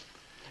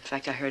 In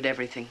fact, I heard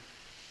everything.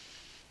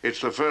 It's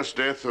the first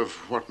death of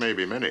what may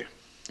be many.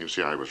 You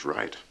see, I was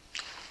right.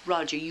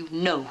 Roger, you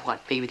know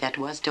what baby that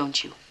was,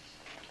 don't you?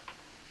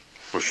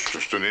 It was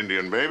just an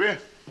Indian baby.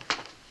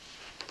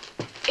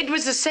 It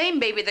was the same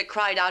baby that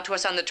cried out to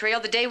us on the trail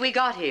the day we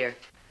got here.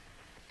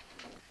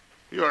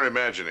 You're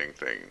imagining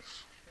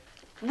things.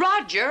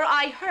 Roger,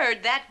 I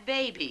heard that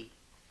baby.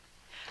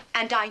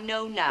 And I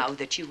know now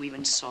that you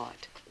even saw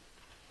it.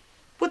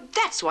 Well,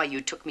 that's why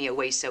you took me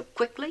away so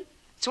quickly.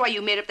 That's why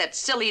you made up that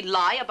silly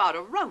lie about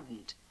a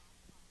rodent.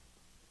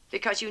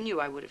 Because you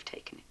knew I would have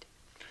taken it.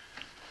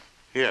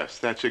 Yes,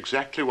 that's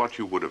exactly what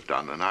you would have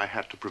done, and I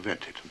had to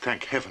prevent it. And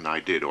thank heaven I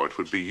did, or it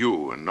would be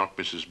you and not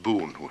Mrs.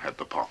 Boone who had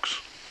the pox.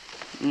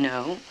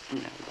 No,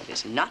 that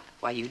is not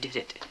why you did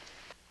it.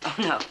 Oh,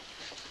 no.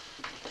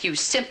 You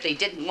simply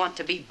didn't want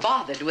to be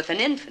bothered with an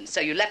infant, so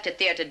you left it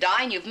there to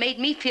die, and you've made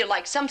me feel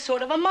like some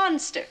sort of a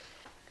monster.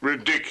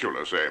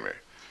 Ridiculous, Amy.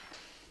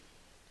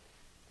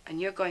 And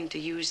you're going to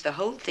use the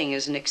whole thing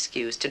as an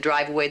excuse to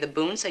drive away the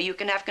Boone so you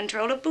can have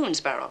control of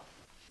Boonesboro.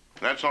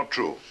 That's not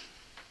true.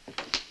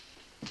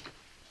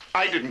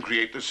 I didn't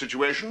create this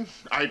situation.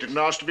 I didn't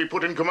ask to be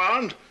put in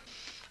command.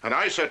 And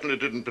I certainly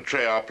didn't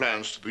betray our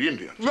plans to the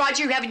Indians.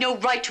 Roger, you have no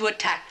right to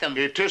attack them.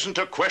 It isn't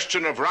a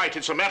question of right.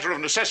 It's a matter of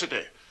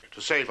necessity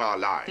to save our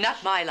lives.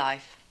 Not my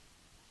life.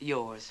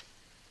 Yours.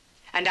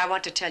 And I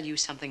want to tell you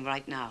something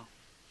right now.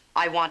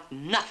 I want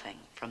nothing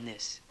from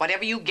this.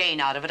 Whatever you gain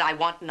out of it, I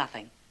want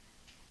nothing.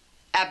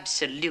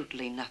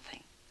 Absolutely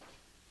nothing.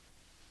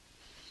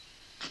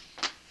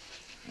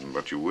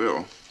 But you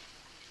will.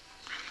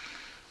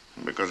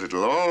 Because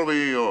it'll all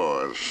be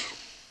yours.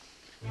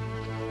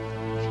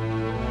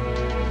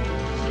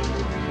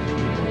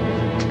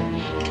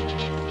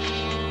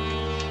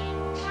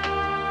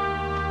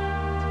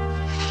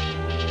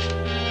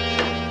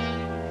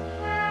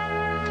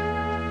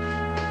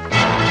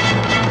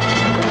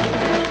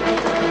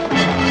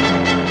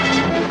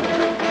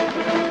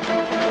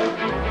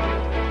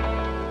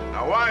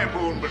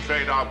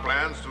 our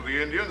plans to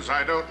the Indians,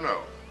 I don't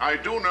know. I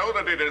do know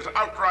that it is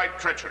outright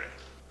treachery.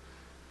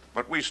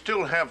 But we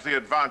still have the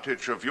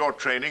advantage of your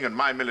training and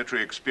my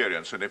military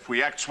experience, and if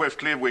we act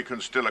swiftly, we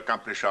can still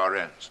accomplish our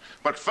ends.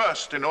 But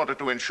first, in order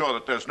to ensure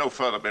that there's no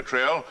further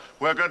betrayal,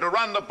 we're going to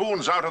run the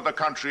Boones out of the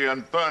country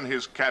and burn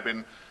his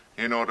cabin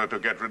in order to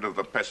get rid of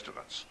the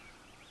pestilence.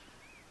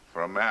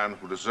 For a man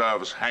who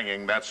deserves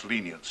hanging, that's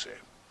leniency.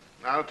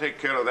 I'll take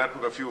care of that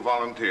with a few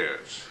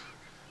volunteers.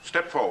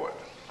 Step forward.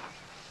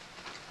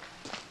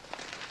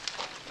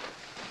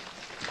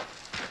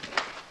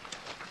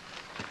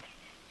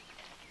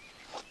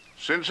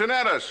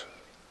 Cincinnatus.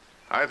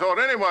 I thought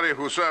anybody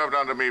who served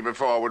under me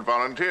before would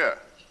volunteer.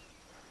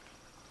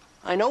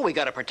 I know we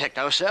gotta protect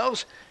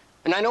ourselves,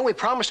 and I know we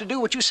promised to do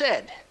what you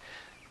said.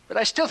 But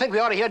I still think we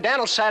ought to hear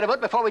Daniel's side of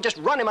it before we just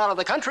run him out of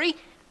the country.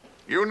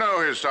 You know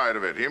his side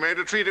of it. He made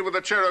a treaty with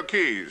the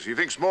Cherokees. He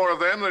thinks more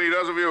of them than he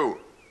does of you.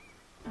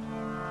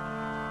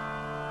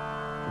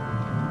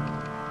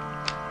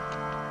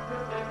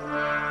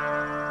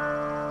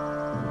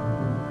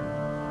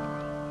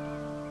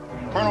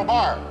 Colonel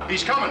Barr,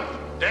 he's coming.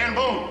 Dan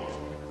Boone.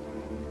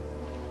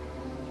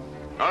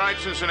 All right,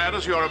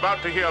 Cincinnatus, you're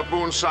about to hear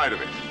Boone's side of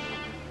it.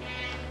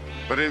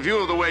 But in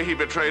view of the way he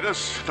betrayed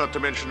us, not to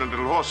mention a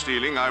little horse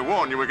stealing, I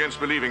warn you against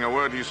believing a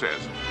word he says.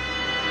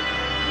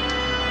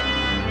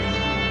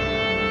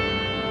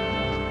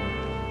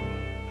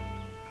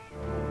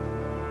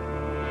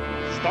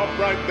 Stop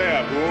right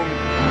there,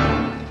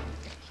 Boone.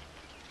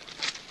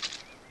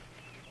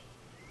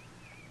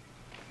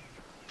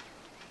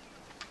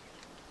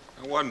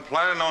 I wasn't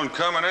planning on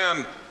coming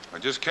in. I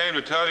just came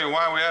to tell you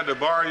why we had to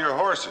borrow your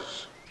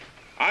horses.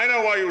 I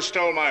know why you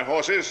stole my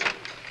horses.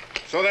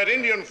 So that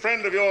Indian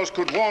friend of yours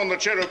could warn the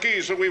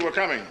Cherokees that we were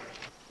coming.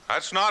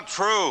 That's not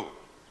true.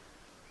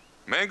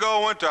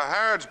 Mingo went to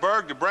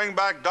Harrodsburg to bring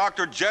back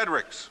Dr.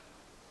 Jedricks.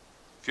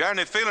 If you had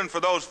any feeling for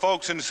those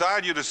folks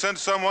inside, you'd have sent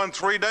someone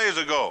 3 days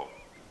ago.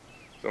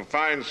 It's a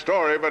fine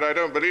story, but I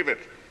don't believe it.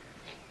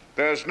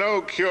 There's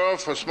no cure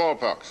for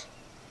smallpox.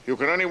 You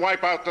can only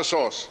wipe out the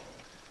source.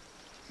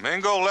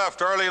 Mingo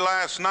left early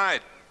last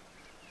night.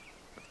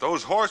 If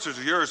those horses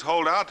of yours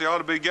hold out, they ought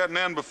to be getting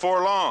in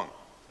before long.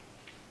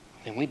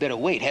 Then we better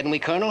wait, hadn't we,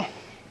 Colonel?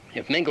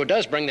 If Mingo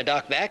does bring the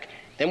doc back,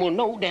 then we'll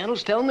know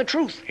Daniel's telling the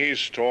truth. He's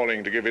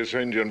stalling to give his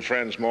Indian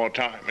friends more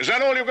time. Is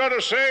that all you've got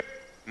to say?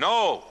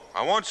 No,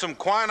 I want some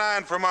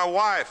quinine for my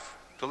wife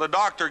till the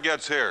doctor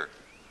gets here.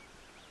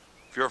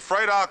 If you're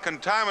afraid I'll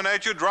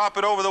contaminate you, drop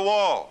it over the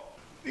wall.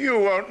 You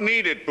won't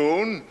need it,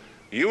 Boone.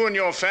 You and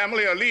your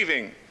family are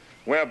leaving.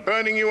 We're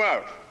burning you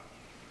out.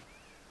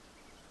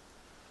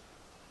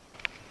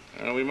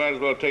 We might as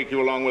well take you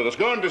along with us.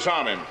 Go and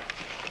disarm him.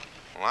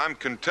 Well, I'm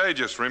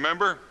contagious,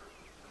 remember?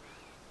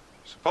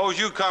 Suppose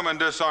you come and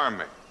disarm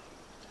me.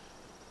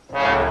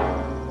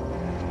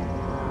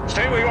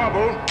 Stay where you are,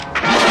 Boone.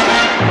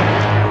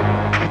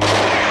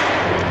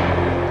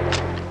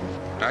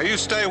 Now you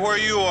stay where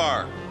you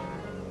are.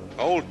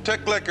 Old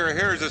Ticklicker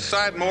here's a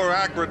sight more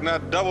accurate than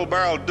that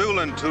double-barreled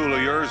dueling tool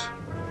of yours.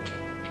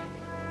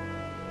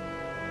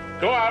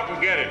 Go out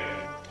and get it.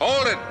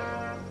 Hold it!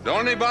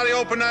 Don't anybody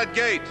open that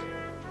gate.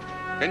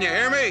 Can you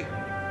hear me?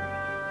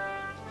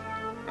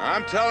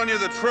 I'm telling you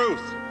the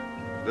truth.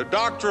 The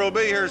doctor will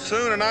be here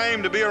soon, and I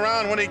aim to be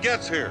around when he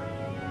gets here.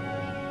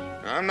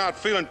 I'm not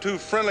feeling too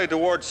friendly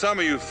toward some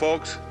of you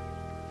folks.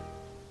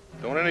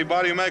 Don't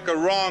anybody make a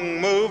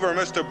wrong move, or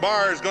Mr.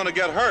 Barr is going to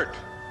get hurt.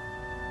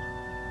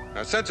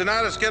 Now,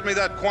 Cincinnatus, get me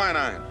that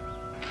quinine.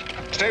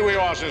 Stay where you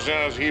are,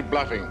 Cincinnatus. He's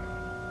bluffing.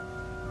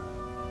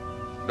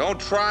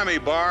 Don't try me,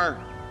 Barr.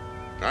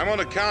 I'm going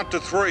to count to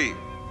 3.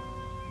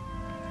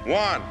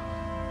 1.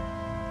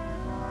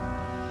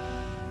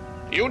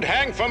 You'd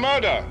hang for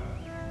murder.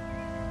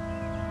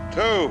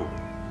 2.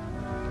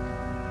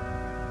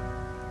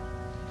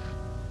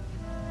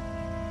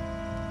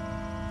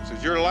 This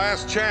is your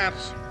last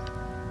chance.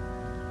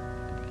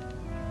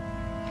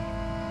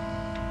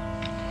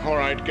 All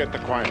right, get the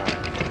quinine.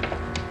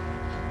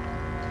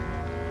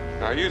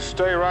 Now you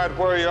stay right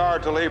where you are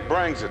till he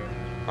brings it.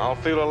 I'll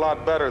feel a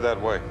lot better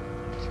that way.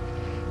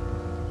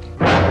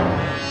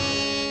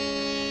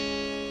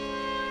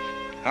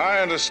 I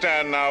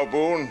understand now,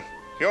 Boone.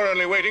 You're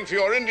only waiting for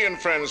your Indian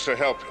friends to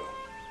help you.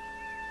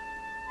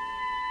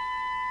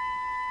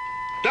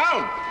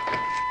 Down!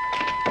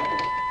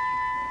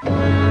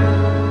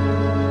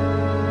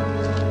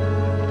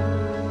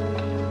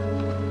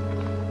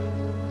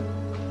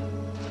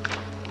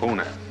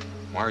 Boone,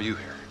 why are you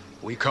here?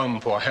 We come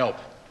for help.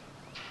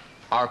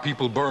 Our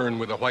people burn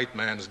with a white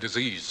man's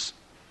disease.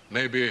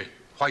 Maybe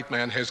white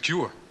man has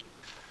cure.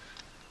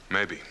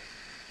 Maybe,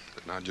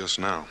 but not just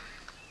now.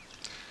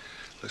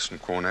 Listen,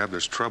 Quonab,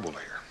 there's trouble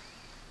here.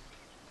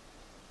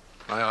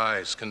 My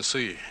eyes can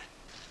see.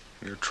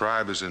 Your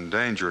tribe is in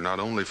danger not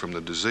only from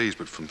the disease,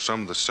 but from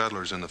some of the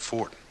settlers in the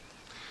fort.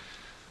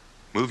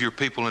 Move your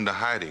people into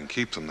hiding.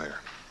 Keep them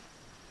there.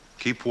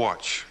 Keep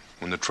watch.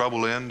 When the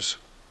trouble ends,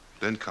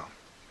 then come.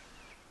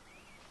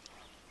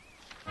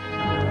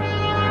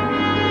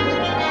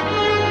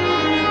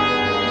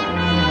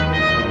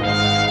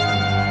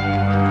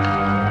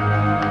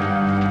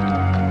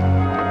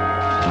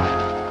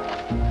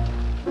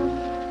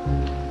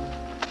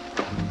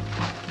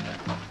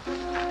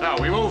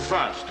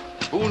 last.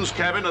 Boone's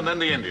cabin and then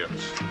the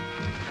Indians.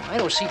 I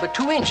don't see but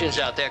 2 Indians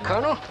out there,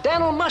 Colonel.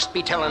 Daniel must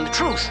be telling the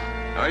truth.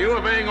 Are you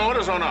obeying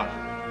orders or not?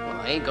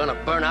 Well, I ain't gonna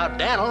burn out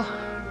Daniel.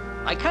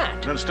 I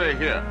can't. Then stay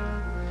here.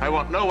 I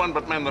want no one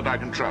but men that I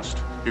can trust.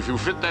 If you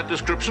fit that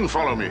description,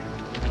 follow me.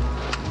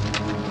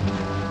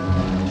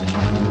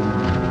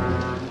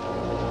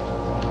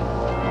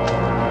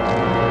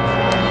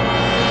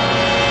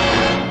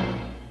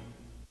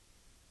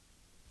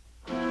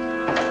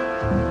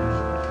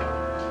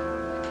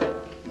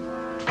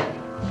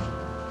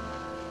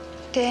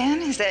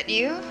 Dan, is that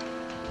you?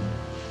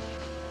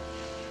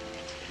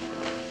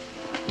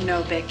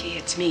 No, Becky,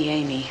 it's me,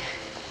 Amy.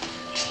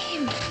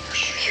 Amy,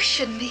 you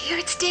shouldn't be here.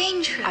 It's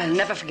dangerous. I'll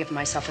never forgive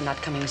myself for not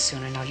coming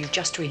sooner. Now, you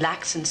just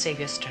relax and save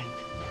your strength.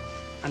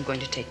 I'm going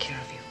to take care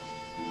of you.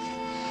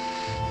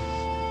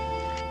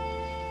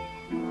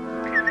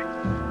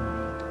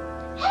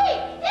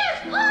 Hey,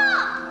 there's Pa!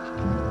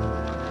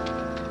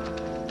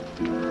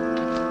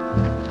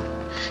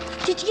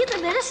 Did you get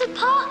the medicine,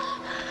 Pa?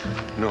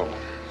 No.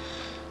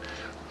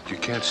 You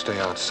can't stay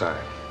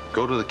outside.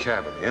 Go to the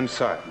cabin,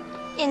 inside.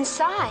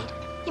 Inside?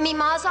 You mean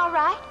Ma's all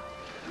right?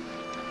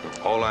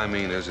 All I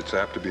mean is it's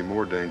apt to be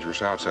more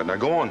dangerous outside. Now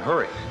go on,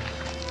 hurry.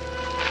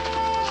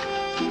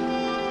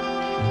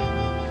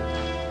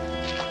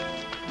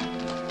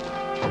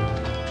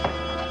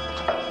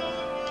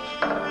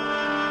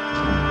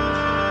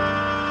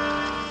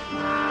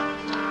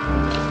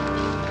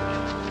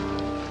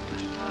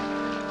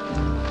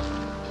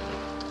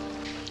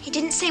 He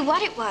didn't say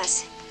what it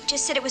was. He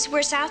just said it was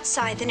worse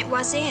outside than it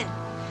was in.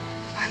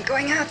 I'm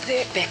going out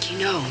there. Becky,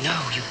 no,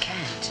 you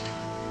can't.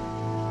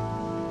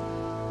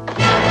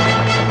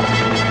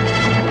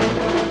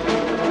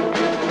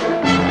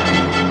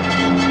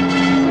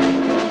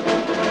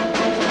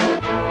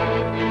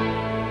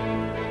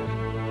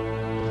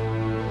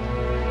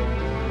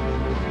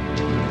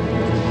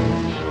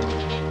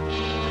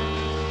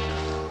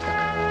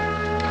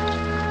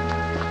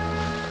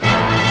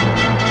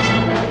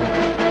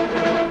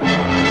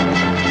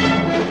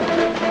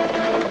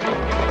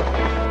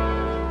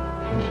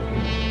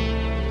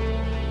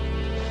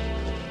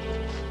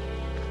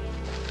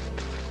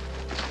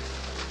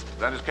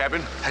 That his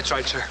cabin? That's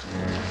right, sir.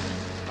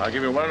 I'll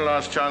give you one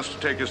last chance to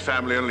take his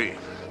family and leave.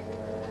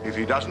 If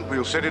he doesn't,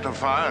 we'll set it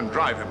afire and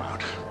drive him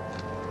out.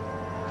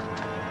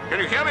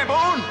 Can you hear me,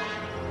 Boone?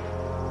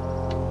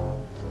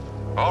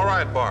 All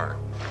right, Bar.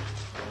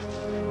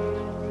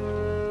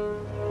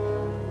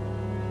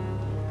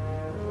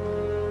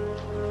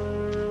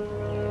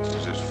 This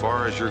is as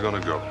far as you're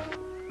gonna go.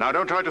 Now,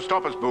 don't try to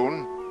stop us,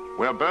 Boone.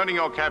 We're burning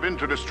your cabin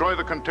to destroy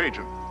the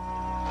contagion.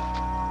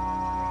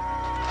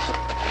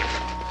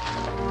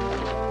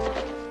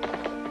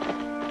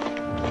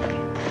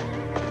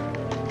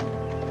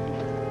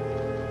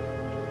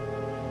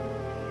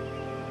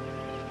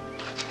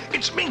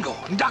 It's Mingo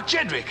and Doc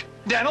Jedrick.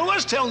 Daniel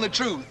was telling the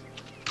truth.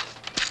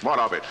 What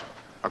of it?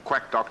 A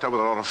quack doctor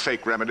with a lot of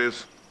fake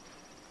remedies?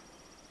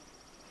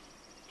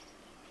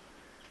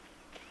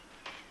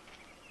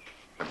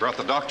 I brought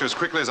the doctor as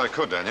quickly as I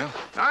could, Daniel.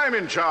 I'm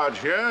in charge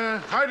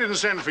here. I didn't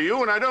send for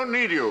you, and I don't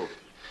need you.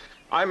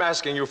 I'm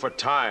asking you for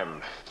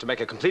time to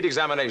make a complete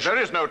examination.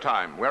 There is no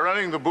time. We're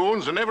running the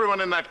Boones and everyone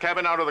in that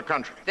cabin out of the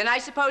country. Then I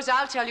suppose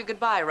I'll tell you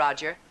goodbye,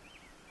 Roger.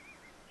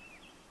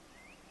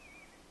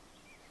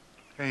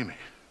 Amy.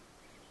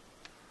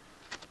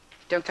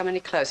 Don't come any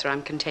closer.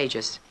 I'm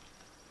contagious.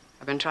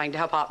 I've been trying to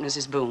help out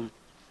Mrs. Boone.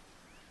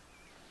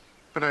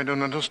 But I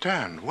don't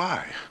understand.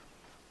 Why?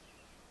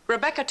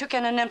 Rebecca took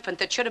in an infant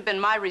that should have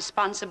been my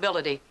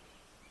responsibility.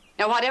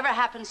 Now, whatever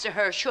happens to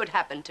her should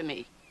happen to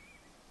me.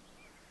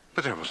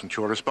 But that wasn't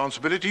your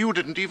responsibility. You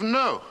didn't even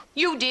know.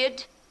 You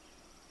did.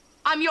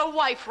 I'm your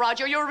wife,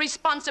 Roger. Your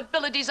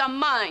responsibilities are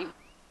mine.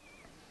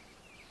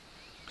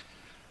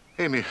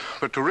 Amy,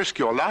 but to risk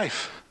your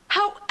life.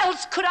 How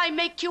else could I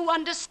make you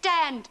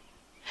understand?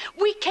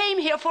 We came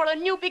here for a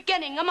new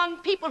beginning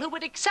among people who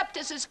would accept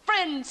us as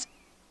friends.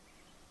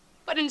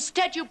 But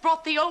instead, you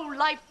brought the old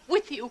life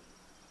with you.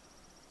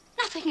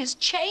 Nothing has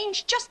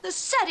changed, just the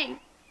setting.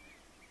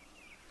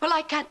 Well,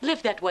 I can't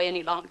live that way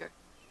any longer.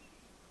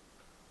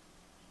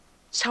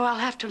 So I'll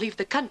have to leave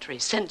the country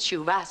since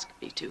you've asked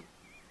me to.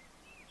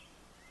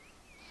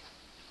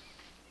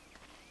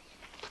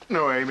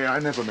 No, Amy, I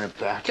never meant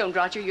that. Don't,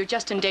 Roger. You're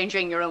just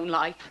endangering your own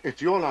life.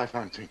 It's your life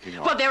I'm thinking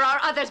of. Well, there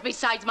are others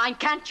besides mine.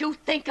 Can't you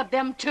think of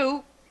them,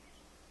 too?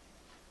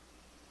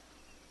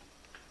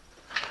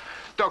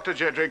 Dr.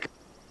 Jedrick.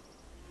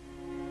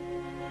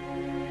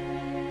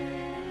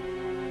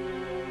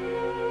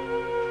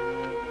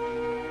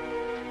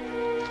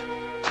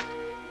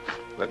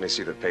 Let me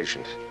see the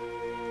patient.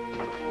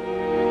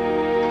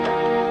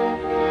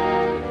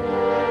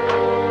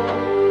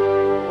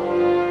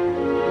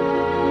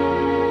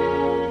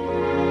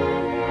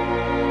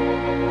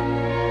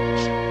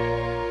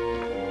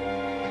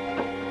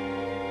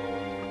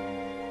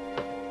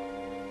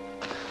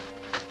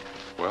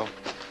 Well?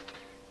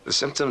 The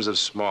symptoms of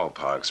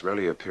smallpox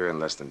rarely appear in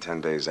less than 10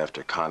 days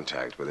after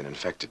contact with an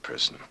infected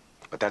person.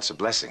 But that's a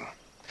blessing.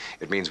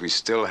 It means we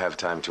still have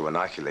time to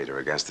inoculate her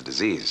against the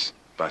disease,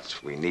 but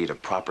we need a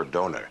proper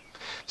donor,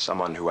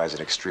 someone who has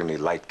an extremely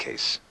light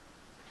case.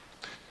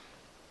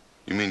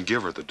 You mean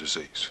give her the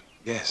disease?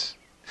 Yes,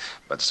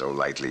 but so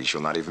lightly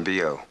she'll not even be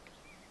ill.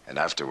 And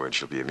afterwards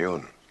she'll be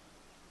immune.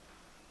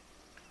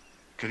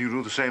 Can you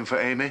do the same for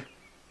Amy?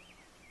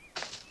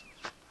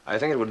 I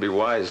think it would be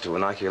wise to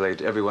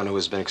inoculate everyone who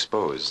has been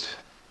exposed.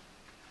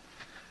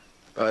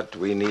 But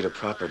we need a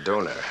proper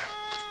donor.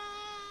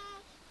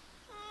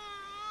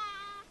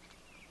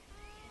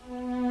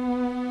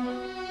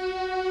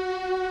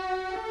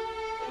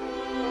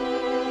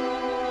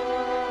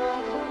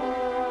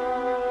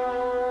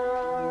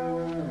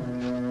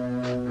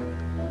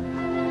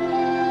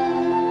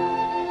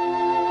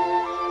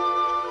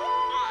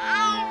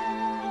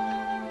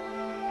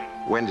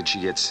 When did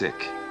she get sick?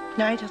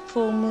 Night of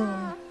full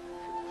moon.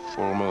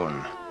 Full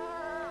moon.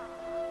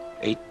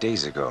 8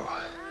 days ago.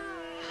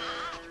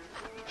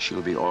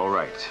 She'll be all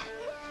right.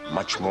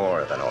 Much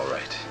more than all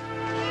right.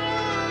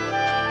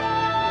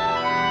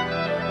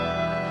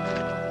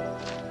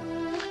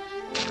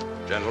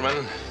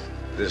 Gentlemen,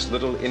 this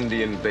little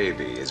Indian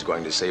baby is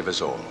going to save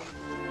us all.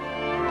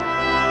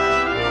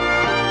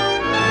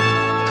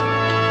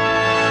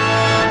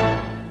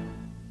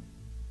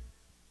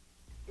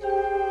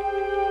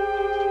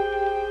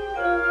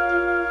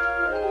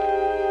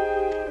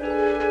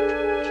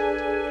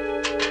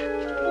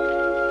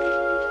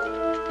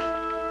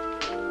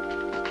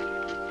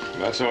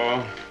 That's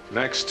all.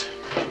 Next.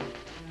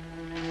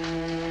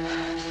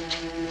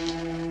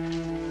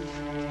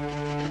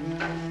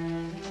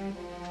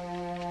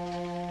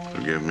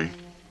 Forgive me.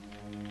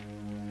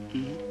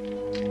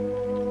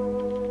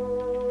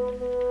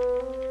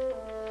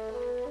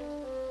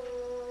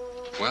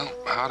 Well,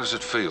 how does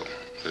it feel?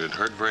 Did it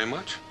hurt very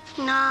much?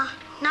 Nah,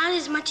 not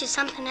as much as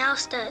something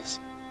else does.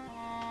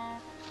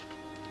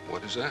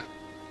 What is that?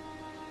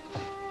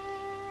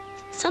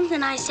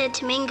 Something I said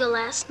to Mingo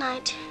last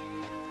night.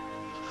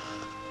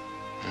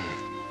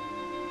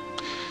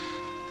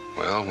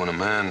 Well, when a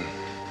man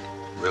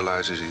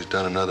realizes he's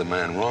done another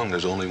man wrong,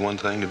 there's only one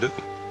thing to do.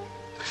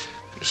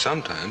 And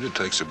sometimes it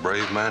takes a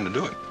brave man to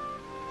do it.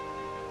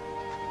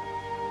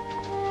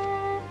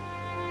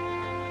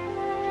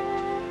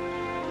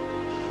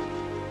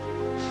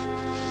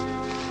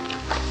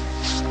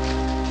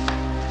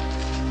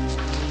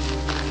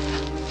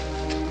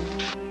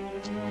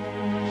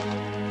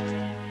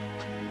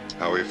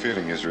 How are you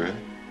feeling, Israel?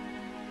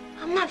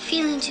 I'm not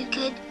feeling too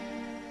good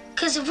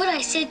because of what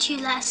I said to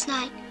you last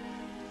night.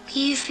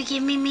 Will you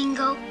forgive me,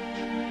 Mingo?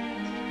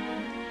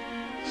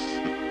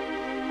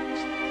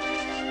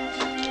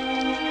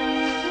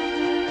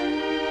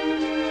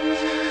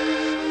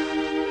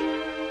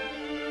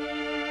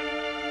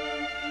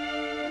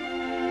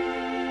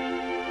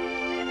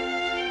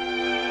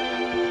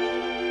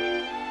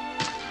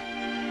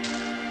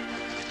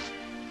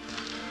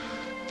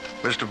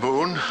 Mr.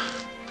 Boone,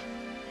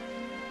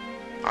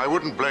 I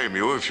wouldn't blame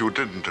you if you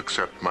didn't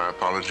accept my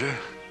apology.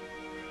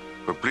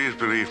 But please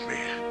believe me,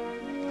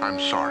 I'm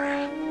sorry.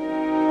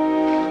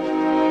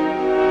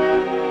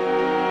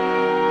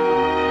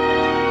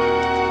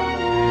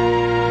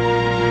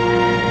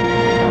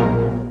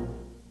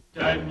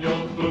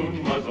 Daniel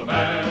Boone was a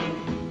man,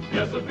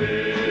 yes, a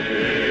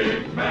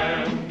big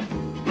man,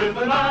 with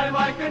an eye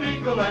like an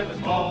eagle and as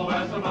tall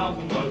as a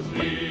mountain was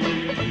he.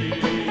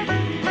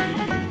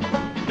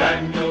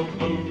 Daniel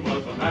Boone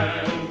was a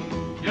man,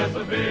 yes,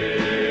 a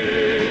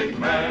big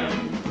man.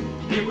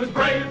 He was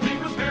brave, he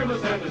was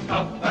fearless, and as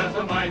tough as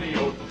a mighty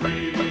oak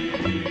tree.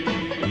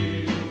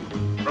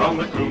 From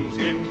the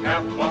coonskin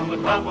cap on the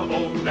top of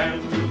old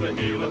Dan to the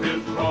heel of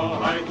his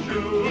rawhide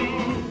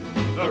shoe,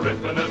 the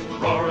rippenest,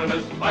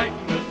 roaringest,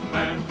 fightingest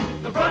man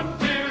the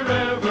frontier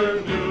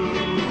ever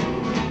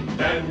knew.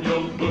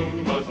 Daniel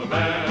Boone was a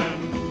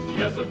man,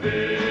 yes, a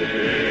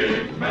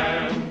big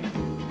man,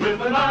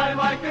 with an eye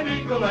like an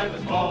eagle and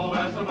as tall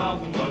as a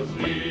mountain was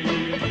he.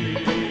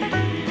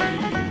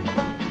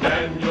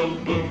 Daniel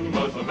Boone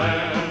was a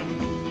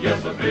man,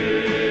 yes, a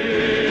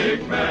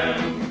big man.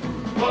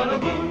 What a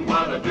boon,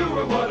 what a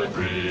doer, what a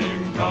dream.